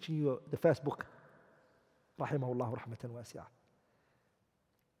teaching you the first book. Rahimahullah rahmatan wasi'ah.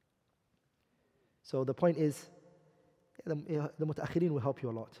 So the point is, the Mutaakhireen will help you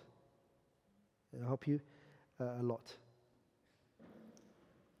a lot. They'll help you a lot.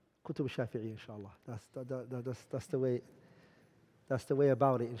 Kutub al-Shafi'i, inshallah. That's the way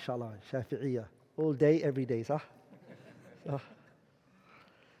about it, inshallah. Shafi'iyya. All day, every day, صح?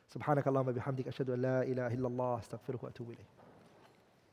 سبحانك اللهم بحمدك أشهد أن لا إله إلا الله أستغفرك وأتوب إليك.